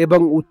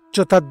ଏବଂ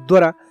ଉଚ୍ଚତା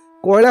ଦ୍ୱାରା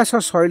କୈଳାସ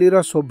ଶୈଳୀର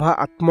ଶୋଭା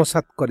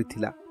ଆତ୍ମସାତ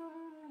କରିଥିଲା।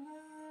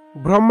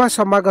 ବ୍ରହ୍ମା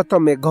ସମାଗତ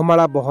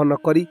ମେଘମାଳା ବହନ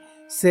କରି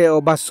ସେ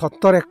ଅବା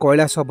ସତରେ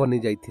କୈଳାସ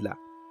ବନିଯାଇଥିଲା।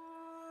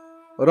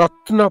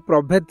 ରତ୍ନ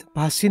ପ୍ରଭେଦ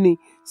ଭାସିନୀ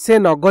ସେ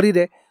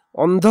ନଗରୀରେ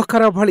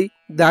ଅନ୍ଧକାର ଭଳି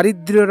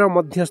ଦାରିଦ୍ର୍ୟର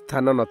ମଧ୍ୟ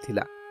ସ୍ଥାନ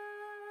ନଥିଲା।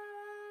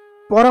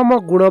 ପରମ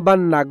ଗୁଣବାନ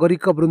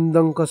ନାଗରିକ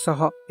ବୃନ୍ଦଙ୍କ ସହ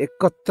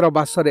ଏକତ୍ର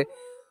ବାସରେ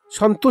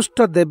ସନ୍ତୁଷ୍ଟ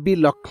ଦେବୀ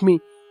ଲକ୍ଷ୍ମୀ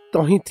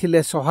ତହିଁ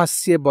ଥିଲେ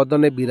ସହାସ୍ୟ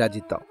ବଦନେ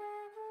ବିରାଜିତ।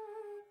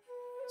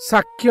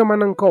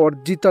 ଶାକ୍ୟମାନଙ୍କ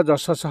ଅର୍ଜିତ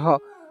ଯଶ ସହ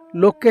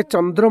ଲୋକେ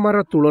ଚନ୍ଦ୍ରମାର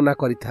ତୁଳନା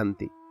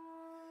କରିଥାନ୍ତି,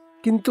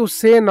 କିନ୍ତୁ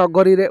ସେ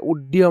ନଗରୀରେ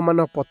ଉଡ୍ଡୀୟମାନ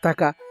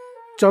ପତାକା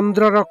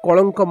ଚନ୍ଦ୍ରର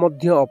କଳଙ୍କ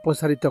ମଧ୍ୟ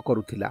ଅପସାରିତ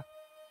କରୁଥିଲା।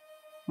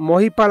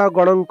 ମହିପାଳ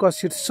ଗଣଙ୍କ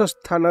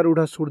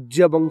ଶୀର୍ଷସ୍ଥାନାରୂଢ଼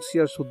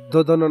ସୂର୍ଯ୍ୟବଂଶୀୟ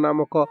ଶୁଦ୍ଧୋଧନ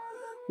ନାମକ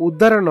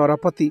ଉଦାର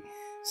ନରପତି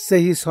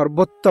ସେହି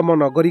ସର୍ବୋତ୍ତମ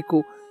ନଗରୀକୁ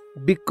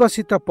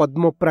ବିକଶିତ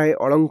ପଦ୍ମପ୍ରାୟ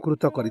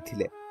ଅଳଙ୍କୃତ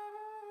କରିଥିଲେ।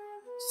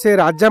 ସେ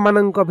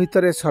ରାଜାମାନଙ୍କ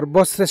ଭିତରେ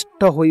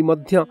ସର୍ବଶ୍ରେଷ୍ଠ ହୋଇ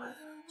ମଧ୍ୟ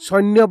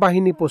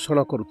ସୈନ୍ୟବାହିନୀ ପୋଷଣ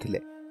କରୁଥିଲେ।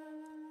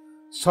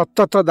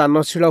 ସତତ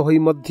ଦାନଶୀଳ ହୋଇ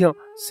ମଧ୍ୟ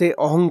ସେ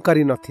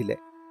ଅହଙ୍କାରୀ ନଥିଲେ।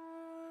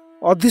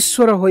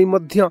 ଅଧୀଶ୍ୱର ହୋଇ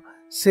ମଧ୍ୟ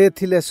ସେ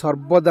ଥିଲେ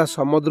ସର୍ବଦା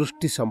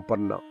ସମଦୃଷ୍ଟି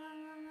ସମ୍ପନ୍ନ।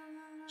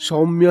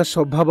 ସୌମ୍ୟ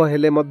ସ୍ୱଭାବ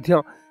ହେଲେ ମଧ୍ୟ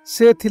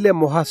ସେ ଥିଲେ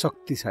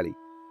ମହାଶକ୍ତିଶାଳୀ।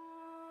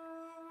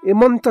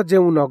 ଏମନ୍ତ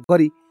ଯେଉଁ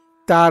ନଗରୀ,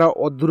 ତାର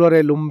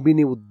ଅଦୂରରେ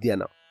ଲୁମ୍ବିନୀ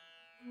ଉଦ୍ୟାନ।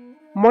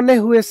 ମନେ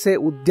ହୁଏ ସେ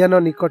ଉଦ୍ୟାନ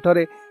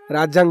ନିକଟରେ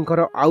ରାଜାଙ୍କର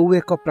ଆଉ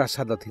ଏକ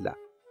ପ୍ରାସାଦ ଥିଲା।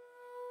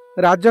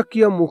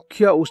 ରାଜକୀୟ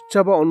ମୁଖ୍ୟ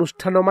ଉତ୍ସବ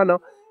ଅନୁଷ୍ଠାନମାନ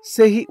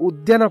ସେହି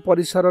ଉଦ୍ୟାନ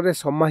ପରିସରରେ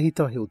ସମାହିତ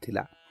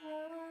ହେଉଥିଲା।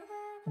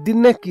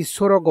 ଦିନେ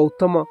କିଶୋର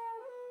ଗୌତମ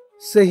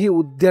ସେହି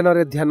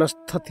ଉଦ୍ୟାନରେ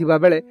ଧ୍ୟାନସ୍ଥ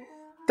ଥିବାବେଳେ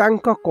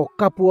ତାଙ୍କ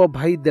କକାପୁଅ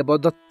ଭାଇ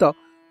ଦେବଦତ୍ତ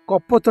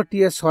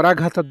କପୋତଟିଏ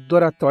ଶରାଘାତ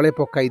ଦ୍ୱାରା ତଳେ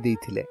ପକାଇ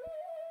ଦେଇଥିଲେ।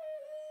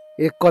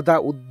 ଏକଦା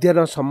ଉଦ୍ୟାନ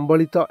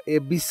ସମ୍ବଳିତ ଏ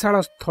ବିଶାଳ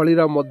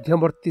ସ୍ଥଳୀର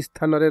ମଧ୍ୟବର୍ତ୍ତୀ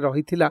ସ୍ଥାନରେ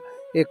ରହିଥିଲା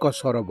ଏକ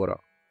ସରୋବର।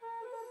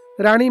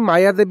 ରାଣୀ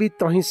ମାୟାଦେବୀ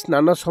ତହିଁ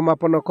ସ୍ନାନ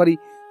ସମାପନ କରି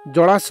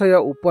ଜଳାଶୟ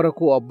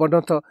ଉପରକୁ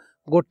ଅବନତ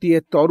ଗୋଟିଏ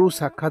ତରୁ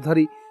ଶାଖା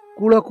ଧରି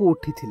କୂଳକୁ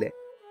ଉଠିଥିଲେ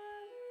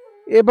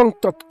ଏବଂ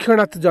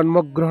ତତ୍କ୍ଷଣାତ୍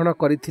ଜନ୍ମଗ୍ରହଣ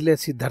କରିଥିଲେ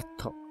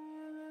ସିଦ୍ଧାର୍ଥ।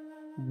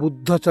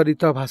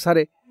 ବୁଦ୍ଧଚରିତ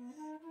ଭାଷାରେ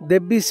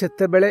ଦେବୀ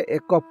ସେତେବେଳେ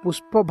ଏକ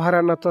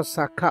ପୁଷ୍ପଭାରାନତ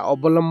ଶାଖା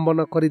ଅବଲମ୍ବନ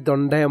କରି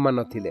ଦଣ୍ଡାୟମାନ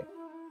ଥିଲେ।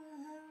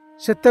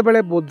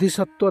 ସେତେବେଳେ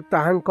ବୋଧିସତ୍ତ୍ୱ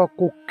ତାହାଙ୍କ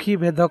କୁକ୍ଷି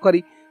ଭେଦ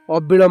କରି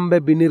ଅବିଳମ୍ବେ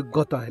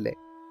ବିନିର୍ଗତ ହେଲେ।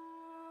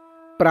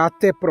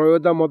 ପ୍ରାତେ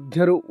ପ୍ରୟୋଦ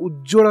ମଧ୍ୟରୁ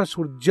ଉଜ୍ଜ୍ୱଳ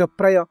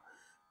ସୂର୍ଯ୍ୟପ୍ରାୟ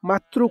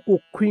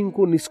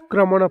ମାତୃକୁକ୍ଷୀଙ୍କୁ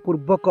ନିଷ୍କ୍ରମଣ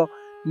ପୂର୍ବକ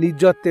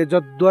ନିଜ ତେଜ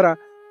ଦ୍ୱାରା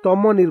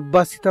ତମ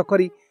ନିର୍ବାସିତ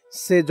କରି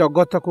ସେ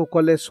ଜଗତକୁ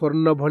କଲେ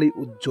ସ୍ୱର୍ଣ୍ଣ ଭଳି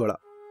ଉଜ୍ଜ୍ୱଳ।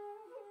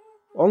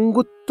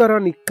 ଅଙ୍ଗୁତ୍ତର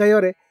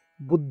ନିକାୟରେ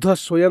ବୁଦ୍ଧ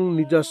ସ୍ୱୟଂ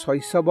ନିଜ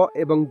ଶୈଶବ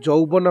ଏବଂ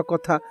ଯୌବନ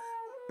କଥା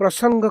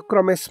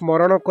ପ୍ରସଙ୍ଗକ୍ରମେ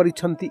ସ୍ମରଣ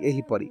କରିଛନ୍ତି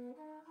ଏହିପରି: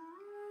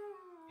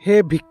 ହେ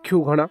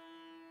ଭିକ୍ଷୁଗଣ,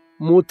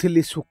 ମୁଁ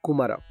ଥିଲି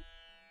ସୁକୁମାର,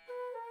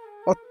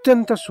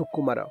 ଅତ୍ୟନ୍ତ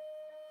ସୁକୁମାର।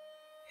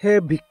 ହେ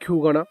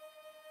ଭିକ୍ଷୁଗଣ,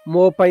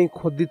 ମୋ ପାଇଁ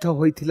ଖୋଦିତ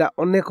ହୋଇଥିଲା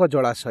ଅନେକ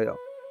ଜଳାଶୟ।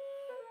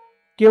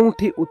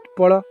 କେଉଁଠି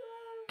ଉତ୍ପଳ,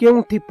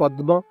 କେଉଁଠି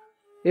ପଦ୍ମ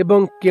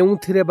ଏବଂ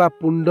କେଉଁଥିରେ ବା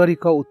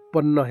ପୁଣ୍ଡରିକ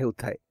ଉତ୍ପନ୍ନ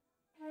ହେଉଥାଏ।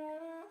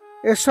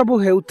 ଏସବୁ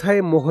ହେଉଥାଏ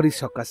ମୋହରି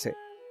ସକାଶେ।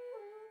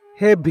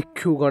 ହେ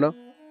ଭିକ୍ଷୁଗଣ,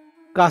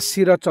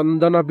 କାଶୀର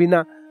ଚନ୍ଦନ ବିନା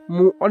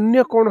ମୁଁ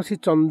ଅନ୍ୟ କୌଣସି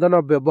ଚନ୍ଦନ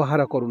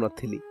ବ୍ୟବହାର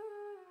କରୁନଥିଲି।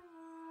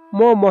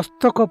 ମୋ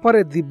ମସ୍ତକ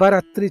ପରେ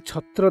ଦିବାରାତ୍ରି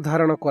ଛତ୍ର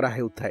ଧାରଣ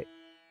କରାହେଉଥାଏ।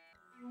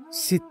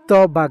 ଶୀତ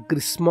ବା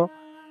ଗ୍ରୀଷ୍ମ,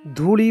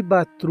 ଧୂଳି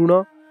ବା ତୃଣ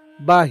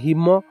ବା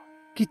ହିମ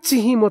କିଛି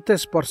ହିଁ ମୋତେ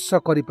ସ୍ପର୍ଶ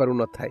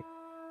କରିପାରୁନଥାଏ।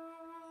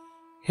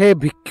 ହେ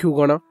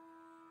ଭିକ୍ଷୁଗଣ,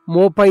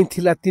 ମୋ ପାଇଁ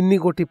ଥିଲା 3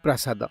 ଗୋଟି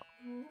ପ୍ରାସାଦ।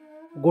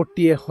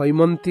 ଗୋଟିଏ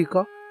ହୈମନ୍ତିକ,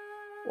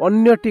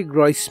 ଅନ୍ୟଟି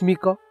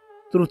ଗ୍ରୈଷ୍ମିକ,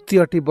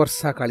 ତୃତୀୟଟି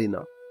ବର୍ଷାକାଳୀନ।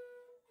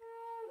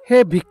 ହେ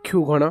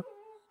ଭିକ୍ଷୁଗଣ,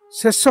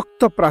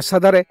 ଶେଷୋକ୍ତ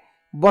ପ୍ରାସାଦରେ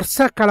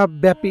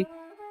ବର୍ଷାକାଳବ୍ୟାପୀ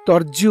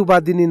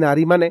ତର୍ଜ୍ଜୁବାଦିନୀ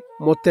ନାରୀମାନେ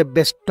ମୋତେ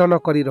ବେଷ୍ଟନ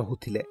କରି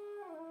ରହୁଥିଲେ।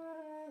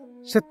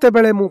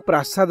 ସେତେବେଳେ ମୁଁ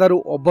ପ୍ରାସାଦରୁ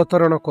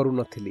ଅବତରଣ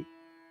କରୁନଥିଲି।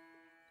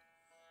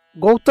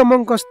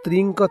 ଗୌତମଙ୍କ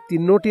ସ୍ତ୍ରୀଙ୍କ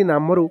 3ଟି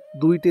ନାମରୁ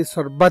 2ଟି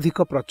ସର୍ବାଧିକ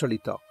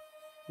ପ୍ରଚଳିତ,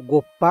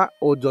 ଗୋପା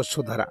ଓ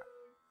ଯଶୋଧରା।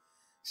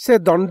 ସେ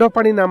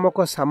ଦଣ୍ଡପାଣି ନାମକ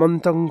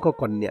ସାମନ୍ତଙ୍କ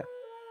କନ୍ୟା।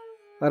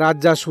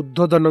 ରାଜା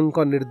ଶୁଦ୍ଧୋଧନଙ୍କ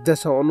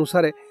ନିର୍ଦ୍ଦେଶ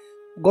ଅନୁସାରେ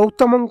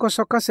ଗୌତମଙ୍କ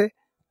ସକାଶେ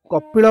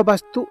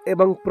କପିଳବାସ୍ତୁ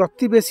ଏବଂ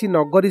ପ୍ରତିବେଶୀ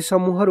ନଗରୀ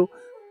ସମୂହରୁ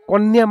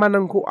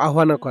କନ୍ୟାମାନଙ୍କୁ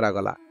ଆହ୍ୱାନ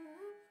କରାଗଲା।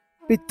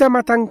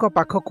 ପିତାମାତାଙ୍କ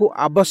ପାଖକୁ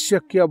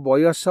ଆବଶ୍ୟକୀୟ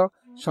ବୟସ,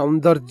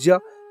 ସୌନ୍ଦର୍ଯ୍ୟ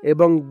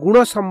ଏବଂ ଗୁଣ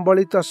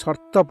ସମ୍ବଳିତ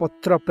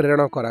ସର୍ତ୍ତପତ୍ର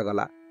ପ୍ରେରଣ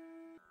କରାଗଲା।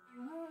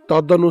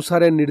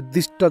 ତଦନୁସାରେ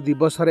ନିର୍ଦ୍ଦିଷ୍ଟ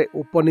ଦିବସରେ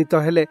ଉପନୀତ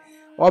ହେଲେ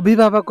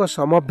ଅଭିଭାବକ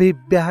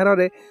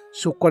ସମଭିବ୍ୟାହାରରେ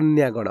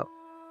ସୁକନ୍ୟାଗଣ।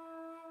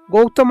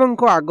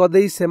 ଗୌତମଙ୍କ ଆଗ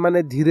ଦେଇ ସେମାନେ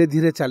ଧୀରେ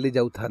ଧୀରେ ଚାଲି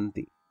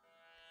ଯାଉଥାନ୍ତି,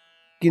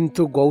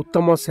 କିନ୍ତୁ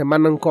ଗୌତମ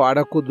ସେମାନଙ୍କ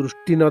ଆଡ଼କୁ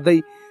ଦୃଷ୍ଟି ନ ଦେଇ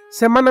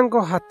ସେମାନଙ୍କ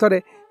ହାତରେ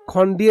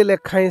ଖଣ୍ଡିଏ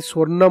ଲେଖାଏଁ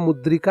ସ୍ୱର୍ଣ୍ଣ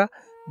ମୁଦ୍ରିକା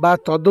ବା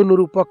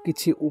ତଦନୁରୂପ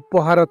କିଛି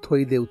ଉପହାର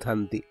ଥୋଇ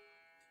ଦେଉଥାନ୍ତି।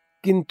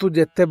 କିନ୍ତୁ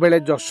ଯେତେବେଳେ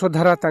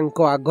ଯଶୋଧାରା ତାଙ୍କ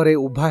ଆଗରେ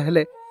ଉଭା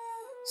ହେଲେ,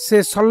 ସେ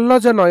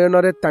ସଲ୍ଲଜ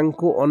ନୟନରେ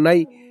ତାଙ୍କୁ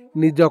ଅନାଇ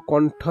ନିଜ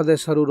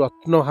କଣ୍ଠଦେଶରୁ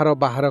ରତ୍ନହାର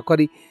ବାହାର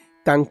କରି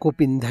ତାଙ୍କୁ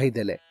ପିନ୍ଧାଇ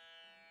ଦେଲେ।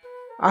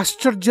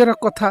 ଆଶ୍ଚର୍ଯ୍ୟର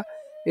କଥା,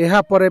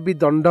 ଏହାପରେ ବି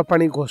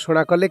ଦଣ୍ଡପାଣି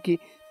ଘୋଷଣା କଲେ କି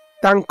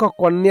ତାଙ୍କ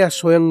କନ୍ୟା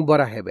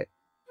ସ୍ୱୟଂବରା ହେବେ।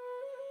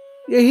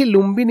 ଏହି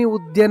ଲୁମ୍ବିନୀ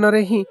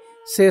ଉଦ୍ୟାନରେ ହିଁ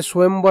ସେ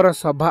ସ୍ୱୟଂବର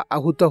ସଭା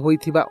ଆହୁତ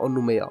ହୋଇଥିବା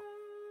ଅନୁମେୟ।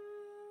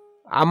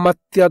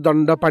 ଆମାତ୍ୟ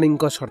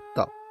ଦଣ୍ଡପାଣିଙ୍କ ସର୍ତ୍ତ,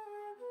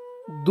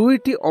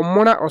 ଦୁଇଟି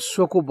ଅମଣା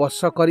ଅଶ୍ୱକୁ ବଶ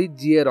କରି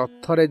ଯିଏ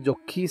ରଥରେ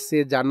ଯୋଖି ସେ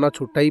ଯାନ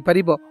ଛୁଟାଇ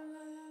ପାରିବ,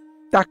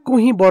 ତାକୁ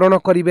ହିଁ ବରଣ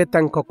କରିବେ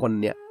ତାଙ୍କ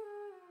କନ୍ୟା।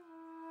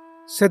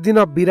 ସେଦିନ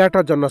ବିରାଟ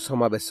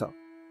ଜନସମାବେଶ।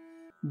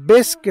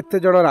 ବେଶ୍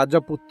କେତେଜଣ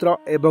ରାଜପୁତ୍ର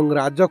ଏବଂ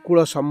ରାଜକୁଳ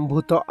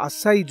ସମ୍ଭୂତ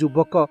ଆଶାୟୀ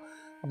ଯୁବକ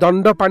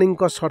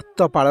ଦଣ୍ଡପାଣିଙ୍କ ସର୍ତ୍ତ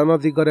ପାଳନ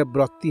ଦିଗରେ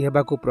ବ୍ରତୀ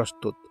ହେବାକୁ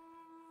ପ୍ରସ୍ତୁତ।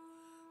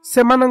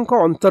 ସେମାନଙ୍କ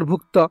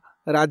ଅନ୍ତର୍ଭୁକ୍ତ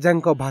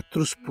ରାଜାଙ୍କ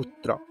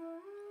ଭାତୃସ୍ପୁତ୍ର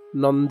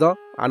ନନ୍ଦ,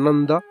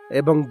 ଆନନ୍ଦ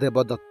ଏବଂ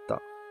ଦେବଦତ୍ତ।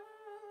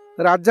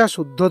 ରାଜା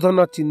ଶୁଦ୍ଧୋଧନ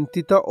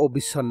ଚିନ୍ତିତ ଓ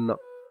ବିଷନ୍ନ,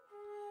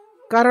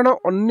 କାରଣ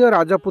ଅନ୍ୟ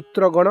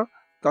ରାଜପୁତ୍ରଗଣ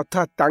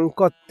ତଥା ତାଙ୍କ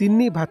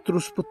 3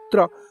 ଭାତୃସ୍ପୁତ୍ର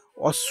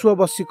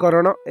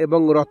ଅଶ୍ୱବଶୀକରଣ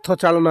ଏବଂ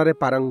ରଥଚାଳନାରେ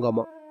ପାରଙ୍ଗମ।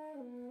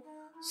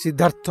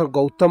 ସିଦ୍ଧାର୍ଥ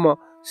ଗୌତମ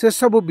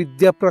ସେସବୁ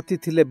ବିଦ୍ୟା ପ୍ରତି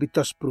ଥିଲେ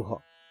ବୀତସ୍ପୃହ।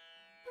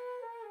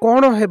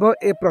 କ'ଣ ହେବ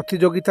ଏ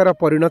ପ୍ରତିଯୋଗିତାର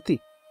ପରିଣତି?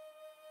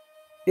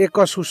 ଏକ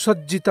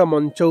ସୁସଜ୍ଜିତ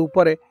ମଞ୍ଚ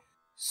ଉପରେ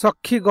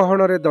ସଖୀ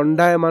ଗହଣରେ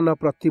ଦଣ୍ଡାୟମାନ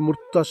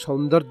ପ୍ରତିମୂର୍ତ୍ତ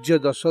ସୌନ୍ଦର୍ଯ୍ୟ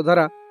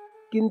ଯଶୋଧାରା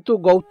କିନ୍ତୁ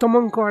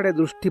ଗୌତମଙ୍କ ଆଡ଼େ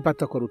ଦୃଷ୍ଟିପାତ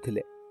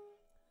କରୁଥିଲେ।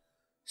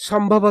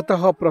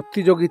 ସମ୍ଭବତଃ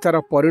ପ୍ରତିଯୋଗିତାର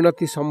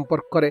ପରିଣତି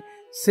ସମ୍ପର୍କରେ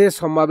ସେ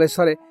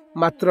ସମାବେଶରେ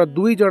ମାତ୍ର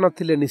 2 ଜଣ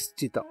ଥିଲେ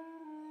ନିଶ୍ଚିତ,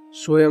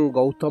 ସ୍ୱୟଂ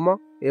ଗୌତମ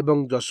ଏବଂ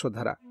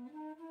ଯଶୋଧାରା।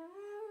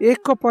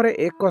 ଏକ ପରେ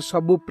ଏକ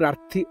ସବୁ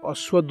ପ୍ରାର୍ଥୀ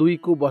ଅଶ୍ୱ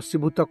 2କୁ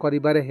ବଶୀଭୂତ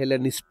କରିବାରେ ହେଲେ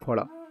ନିଷ୍ଫଳ।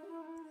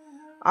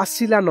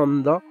 ଆସିଲା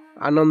ନନ୍ଦ,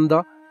 ଆନନ୍ଦ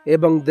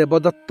ଏବଂ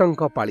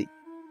ଦେବଦତ୍ତଙ୍କ ପାଳି।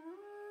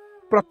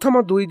 ପ୍ରଥମ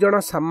 2 ଜଣ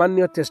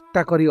ସାମାନ୍ୟ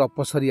ଚେଷ୍ଟା କରି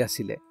ଅପସରି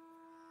ଆସିଲେ,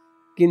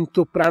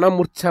 କିନ୍ତୁ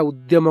ପ୍ରାଣମୂର୍ଚ୍ଛା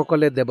ଉଦ୍ୟମ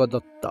କଲେ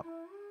ଦେବଦତ୍ତ।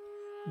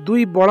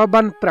 2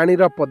 ବଳବାନ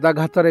ପ୍ରାଣୀର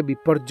ପଦାଘାତରେ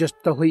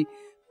ବିପର୍ଯ୍ୟସ୍ତ ହୋଇ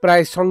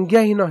ପ୍ରାୟ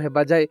ସଂଜ୍ଞାହୀନ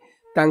ହେବା ଯାଏ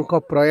ତାଙ୍କ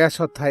ପ୍ରୟାସ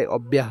ଥାଏ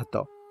ଅବ୍ୟାହତ।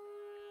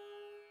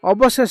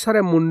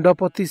 ଅବଶେଷରେ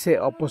ମୁଣ୍ଡପୋତି ସେ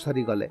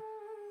ଅପସରି ଗଲେ।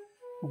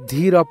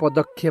 ଧୀର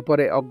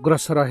ପଦକ୍ଷେପରେ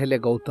ଅଗ୍ରସର ହେଲେ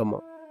ଗୌତମ।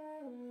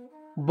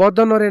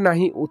 ବଦନରେ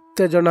ନାହିଁ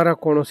ଉତ୍ତେଜନାର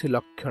କୌଣସି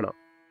ଲକ୍ଷଣ,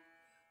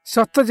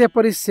 ସତ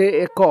ଯେପରି ସେ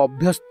ଏକ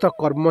ଅଭ୍ୟସ୍ତ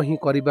କର୍ମ ହିଁ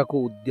କରିବାକୁ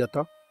ଉଦ୍ୟତ।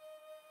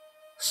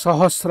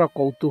 ସହସ୍ର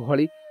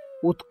କୌତୂହଳୀ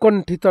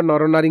ଉତ୍କଣ୍ଠିତ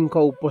ନରନାରୀଙ୍କ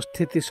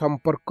ଉପସ୍ଥିତି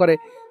ସମ୍ପର୍କରେ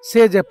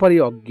ସେ ଯେପରି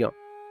ଅଜ୍ଞ।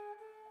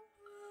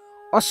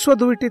 ଅଶ୍ୱ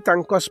 2ଟି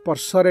ତାଙ୍କ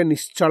ସ୍ପର୍ଶରେ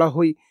ନିଶ୍ଚଳ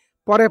ହୋଇ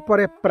ପରେ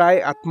ପରେ ପ୍ରାୟ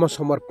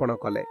ଆତ୍ମସମର୍ପଣ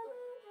କଲେ।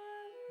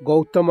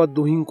 ଗୌତମ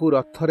ଦୁହିଁଙ୍କୁ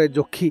ରଥରେ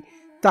ଯୋଖି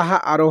ତାହା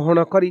ଆରୋହଣ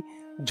କରି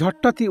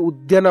ଝଟତି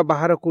ଉଦ୍ୟାନ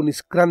ବାହାରକୁ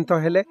ନିଷ୍କ୍ରାନ୍ତ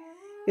ହେଲେ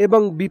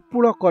ଏବଂ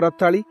ବିପୁଳ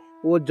କରତାଳି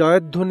ଓ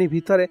ଜୟଧ୍ୱନି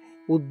ଭିତରେ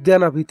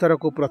ଉଦ୍ୟାନ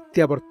ଭିତରକୁ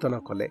ପ୍ରତ୍ୟାବର୍ତ୍ତନ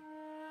କଲେ।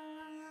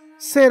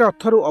 ସେ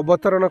ରଥରୁ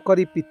ଅବତରଣ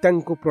କରି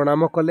ପିତାଙ୍କୁ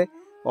ପ୍ରଣାମ କଲେ,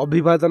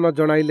 ଅଭିବାଦନ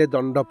ଜଣାଇଲେ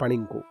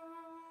ଦଣ୍ଡପାଣିଙ୍କୁ।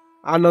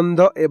 ଆନନ୍ଦ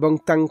ଏବଂ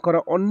ତାଙ୍କର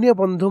ଅନ୍ୟ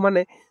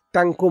ବନ୍ଧୁମାନେ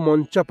ତାଙ୍କୁ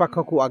ମଞ୍ଚ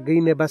ପାଖକୁ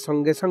ଆଗେଇ ନେବା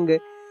ସଙ୍ଗେ ସଙ୍ଗେ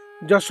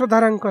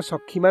ଯଶୋଧାରାଙ୍କ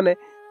ସଖୀମାନେ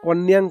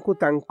କନ୍ୟାଙ୍କୁ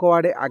ତାଙ୍କ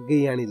ଆଡ଼େ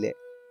ଆଗେଇ ଆଣିଲେ।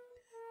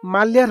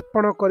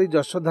 ମାଲ୍ୟାର୍ପଣ କରି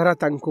ଯଶୋଧାରା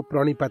ତାଙ୍କୁ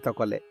ପ୍ରଣିପାତ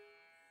କଲେ।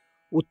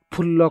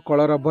 ଉତ୍ଫୁଲ୍ଲ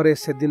କଳରବରେ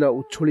ସେଦିନ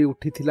ଉଛୁଳି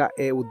ଉଠିଥିଲା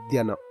ଏ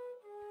ଉଦ୍ୟାନ।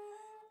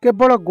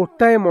 କେବଳ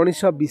ଗୋଟାଏ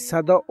ମଣିଷ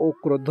ବିଷାଦ ଓ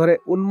କ୍ରୋଧରେ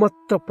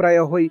ଉନ୍ମତ୍ତ ପ୍ରାୟ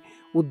ହୋଇ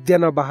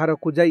ଉଦ୍ୟାନ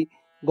ବାହାରକୁ ଯାଇ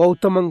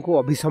ଗୌତମଙ୍କୁ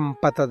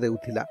ଅଭିସମ୍ପାତ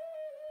ଦେଉଥିଲା,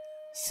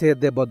 ସେ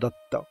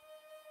ଦେବଦତ୍ତ।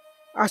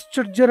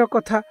 ଆଶ୍ଚର୍ଯ୍ୟର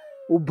କଥା,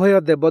 ଉଭୟ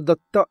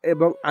ଦେବଦତ୍ତ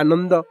ଏବଂ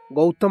ଆନନ୍ଦ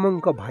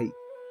ଗୌତମଙ୍କ ଭାଇ।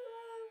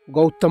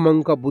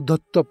 ଗୌତମଙ୍କ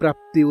ବୁଦ୍ଧତ୍ୱ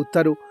ପ୍ରାପ୍ତି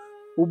ଉତ୍ତାରୁ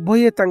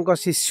ଉଭୟେ ତାଙ୍କ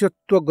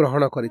ଶିଷ୍ୟତ୍ୱ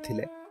ଗ୍ରହଣ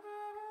କରିଥିଲେ।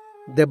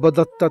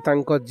 ଦେବଦତ୍ତ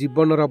ତାଙ୍କ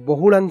ଜୀବନର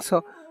ବହୁଳାଂଶ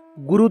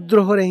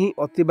ଗୁରୁଦ୍ରୋହରେ ହିଁ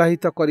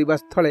ଅତିବାହିତ କରିବା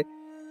ସ୍ଥଳେ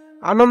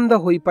ଆନନ୍ଦ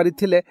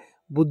ହୋଇପାରିଥିଲେ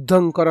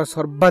ବୁଦ୍ଧଙ୍କର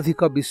ସର୍ବାଧିକ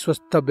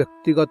ବିଶ୍ୱସ୍ତ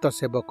ବ୍ୟକ୍ତିଗତ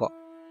ସେବକ।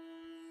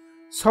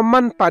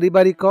 ସମାନ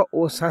ପାରିବାରିକ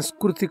ଓ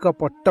ସାଂସ୍କୃତିକ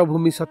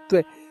ପଟ୍ଟଭୂମି ସତ୍ତ୍ୱେ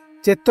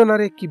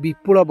ଚେତନାରେ କି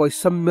ବିପୁଳ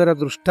ବୈଷମ୍ୟର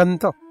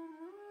ଦୃଷ୍ଟାନ୍ତ।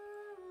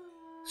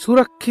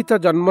 ସୁରକ୍ଷିତ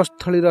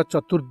ଜନ୍ମସ୍ଥଳୀର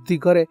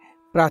ଚତୁର୍ଦିଗରେ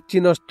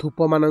ପ୍ରାଚୀନ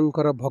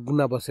ସ୍ତୂପମାନଙ୍କର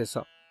ଭଗ୍ନାବଶେଷ।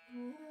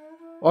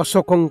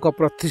 ଅଶୋକଙ୍କ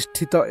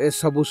ପ୍ରତିଷ୍ଠିତ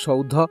ଏସବୁ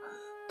ସୌଧ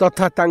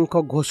ତଥା ତାଙ୍କ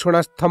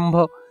ଘୋଷଣା ସ୍ତମ୍ଭ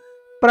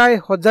ପ୍ରାୟ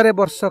 1000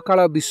 ବର୍ଷ କାଳ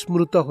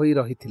ବିସ୍ମୃତ ହୋଇ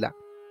ରହିଥିଲା।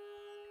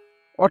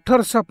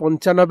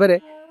 1895ରେ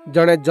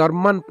ଜଣେ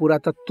ଜର୍ମାନ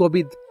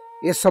ପୁରାତତ୍ତ୍ୱବିଦ୍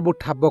ଏସବୁ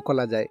ଠାବ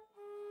କଲାଯାଏ।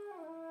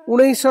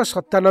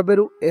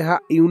 1997ରୁ ଏହା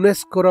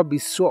ୟୁନେସ୍କୋର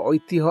ବିଶ୍ୱ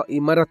ଐତିହ୍ୟ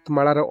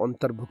ଇମାରତମାଳାର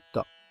ଅନ୍ତର୍ଭୁକ୍ତ।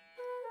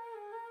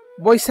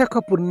 ବୈଶାଖ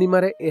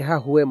ପୂର୍ଣ୍ଣିମାରେ ଏହା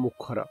ହୁଏ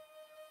ମୁଖର,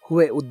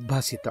 ହୁଏ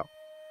ଉଦ୍ଭାସିତ,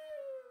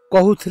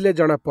 କହୁଥିଲେ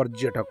ଜଣେ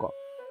ପର୍ଯ୍ୟଟକ।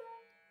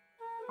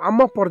 ଆମ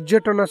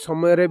ପର୍ଯ୍ୟଟନ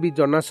ସମୟରେ ବି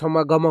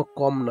ଜନସମାଗମ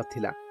କମ୍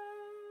ନଥିଲା।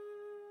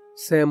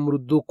 ସେ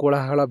ମୃଦୁ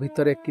କୋଳାହଳ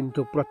ଭିତରେ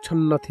କିନ୍ତୁ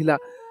ପ୍ରଚ୍ଛନ୍ନ ଥିଲା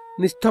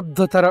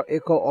ନିସ୍ତବ୍ଧତାର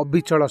ଏକ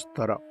ଅବିଚଳ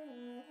ସ୍ତର,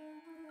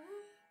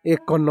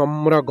 ଏକ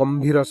ନମ୍ର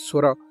ଗମ୍ଭୀର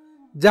ସ୍ୱର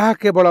ଯାହା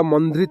କେବଳ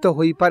ମନ୍ଦ୍ରିତ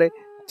ହୋଇପାରେ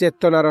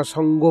ଚେତନାର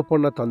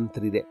ସଙ୍ଗୋପନ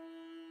ତନ୍ତ୍ରୀରେ।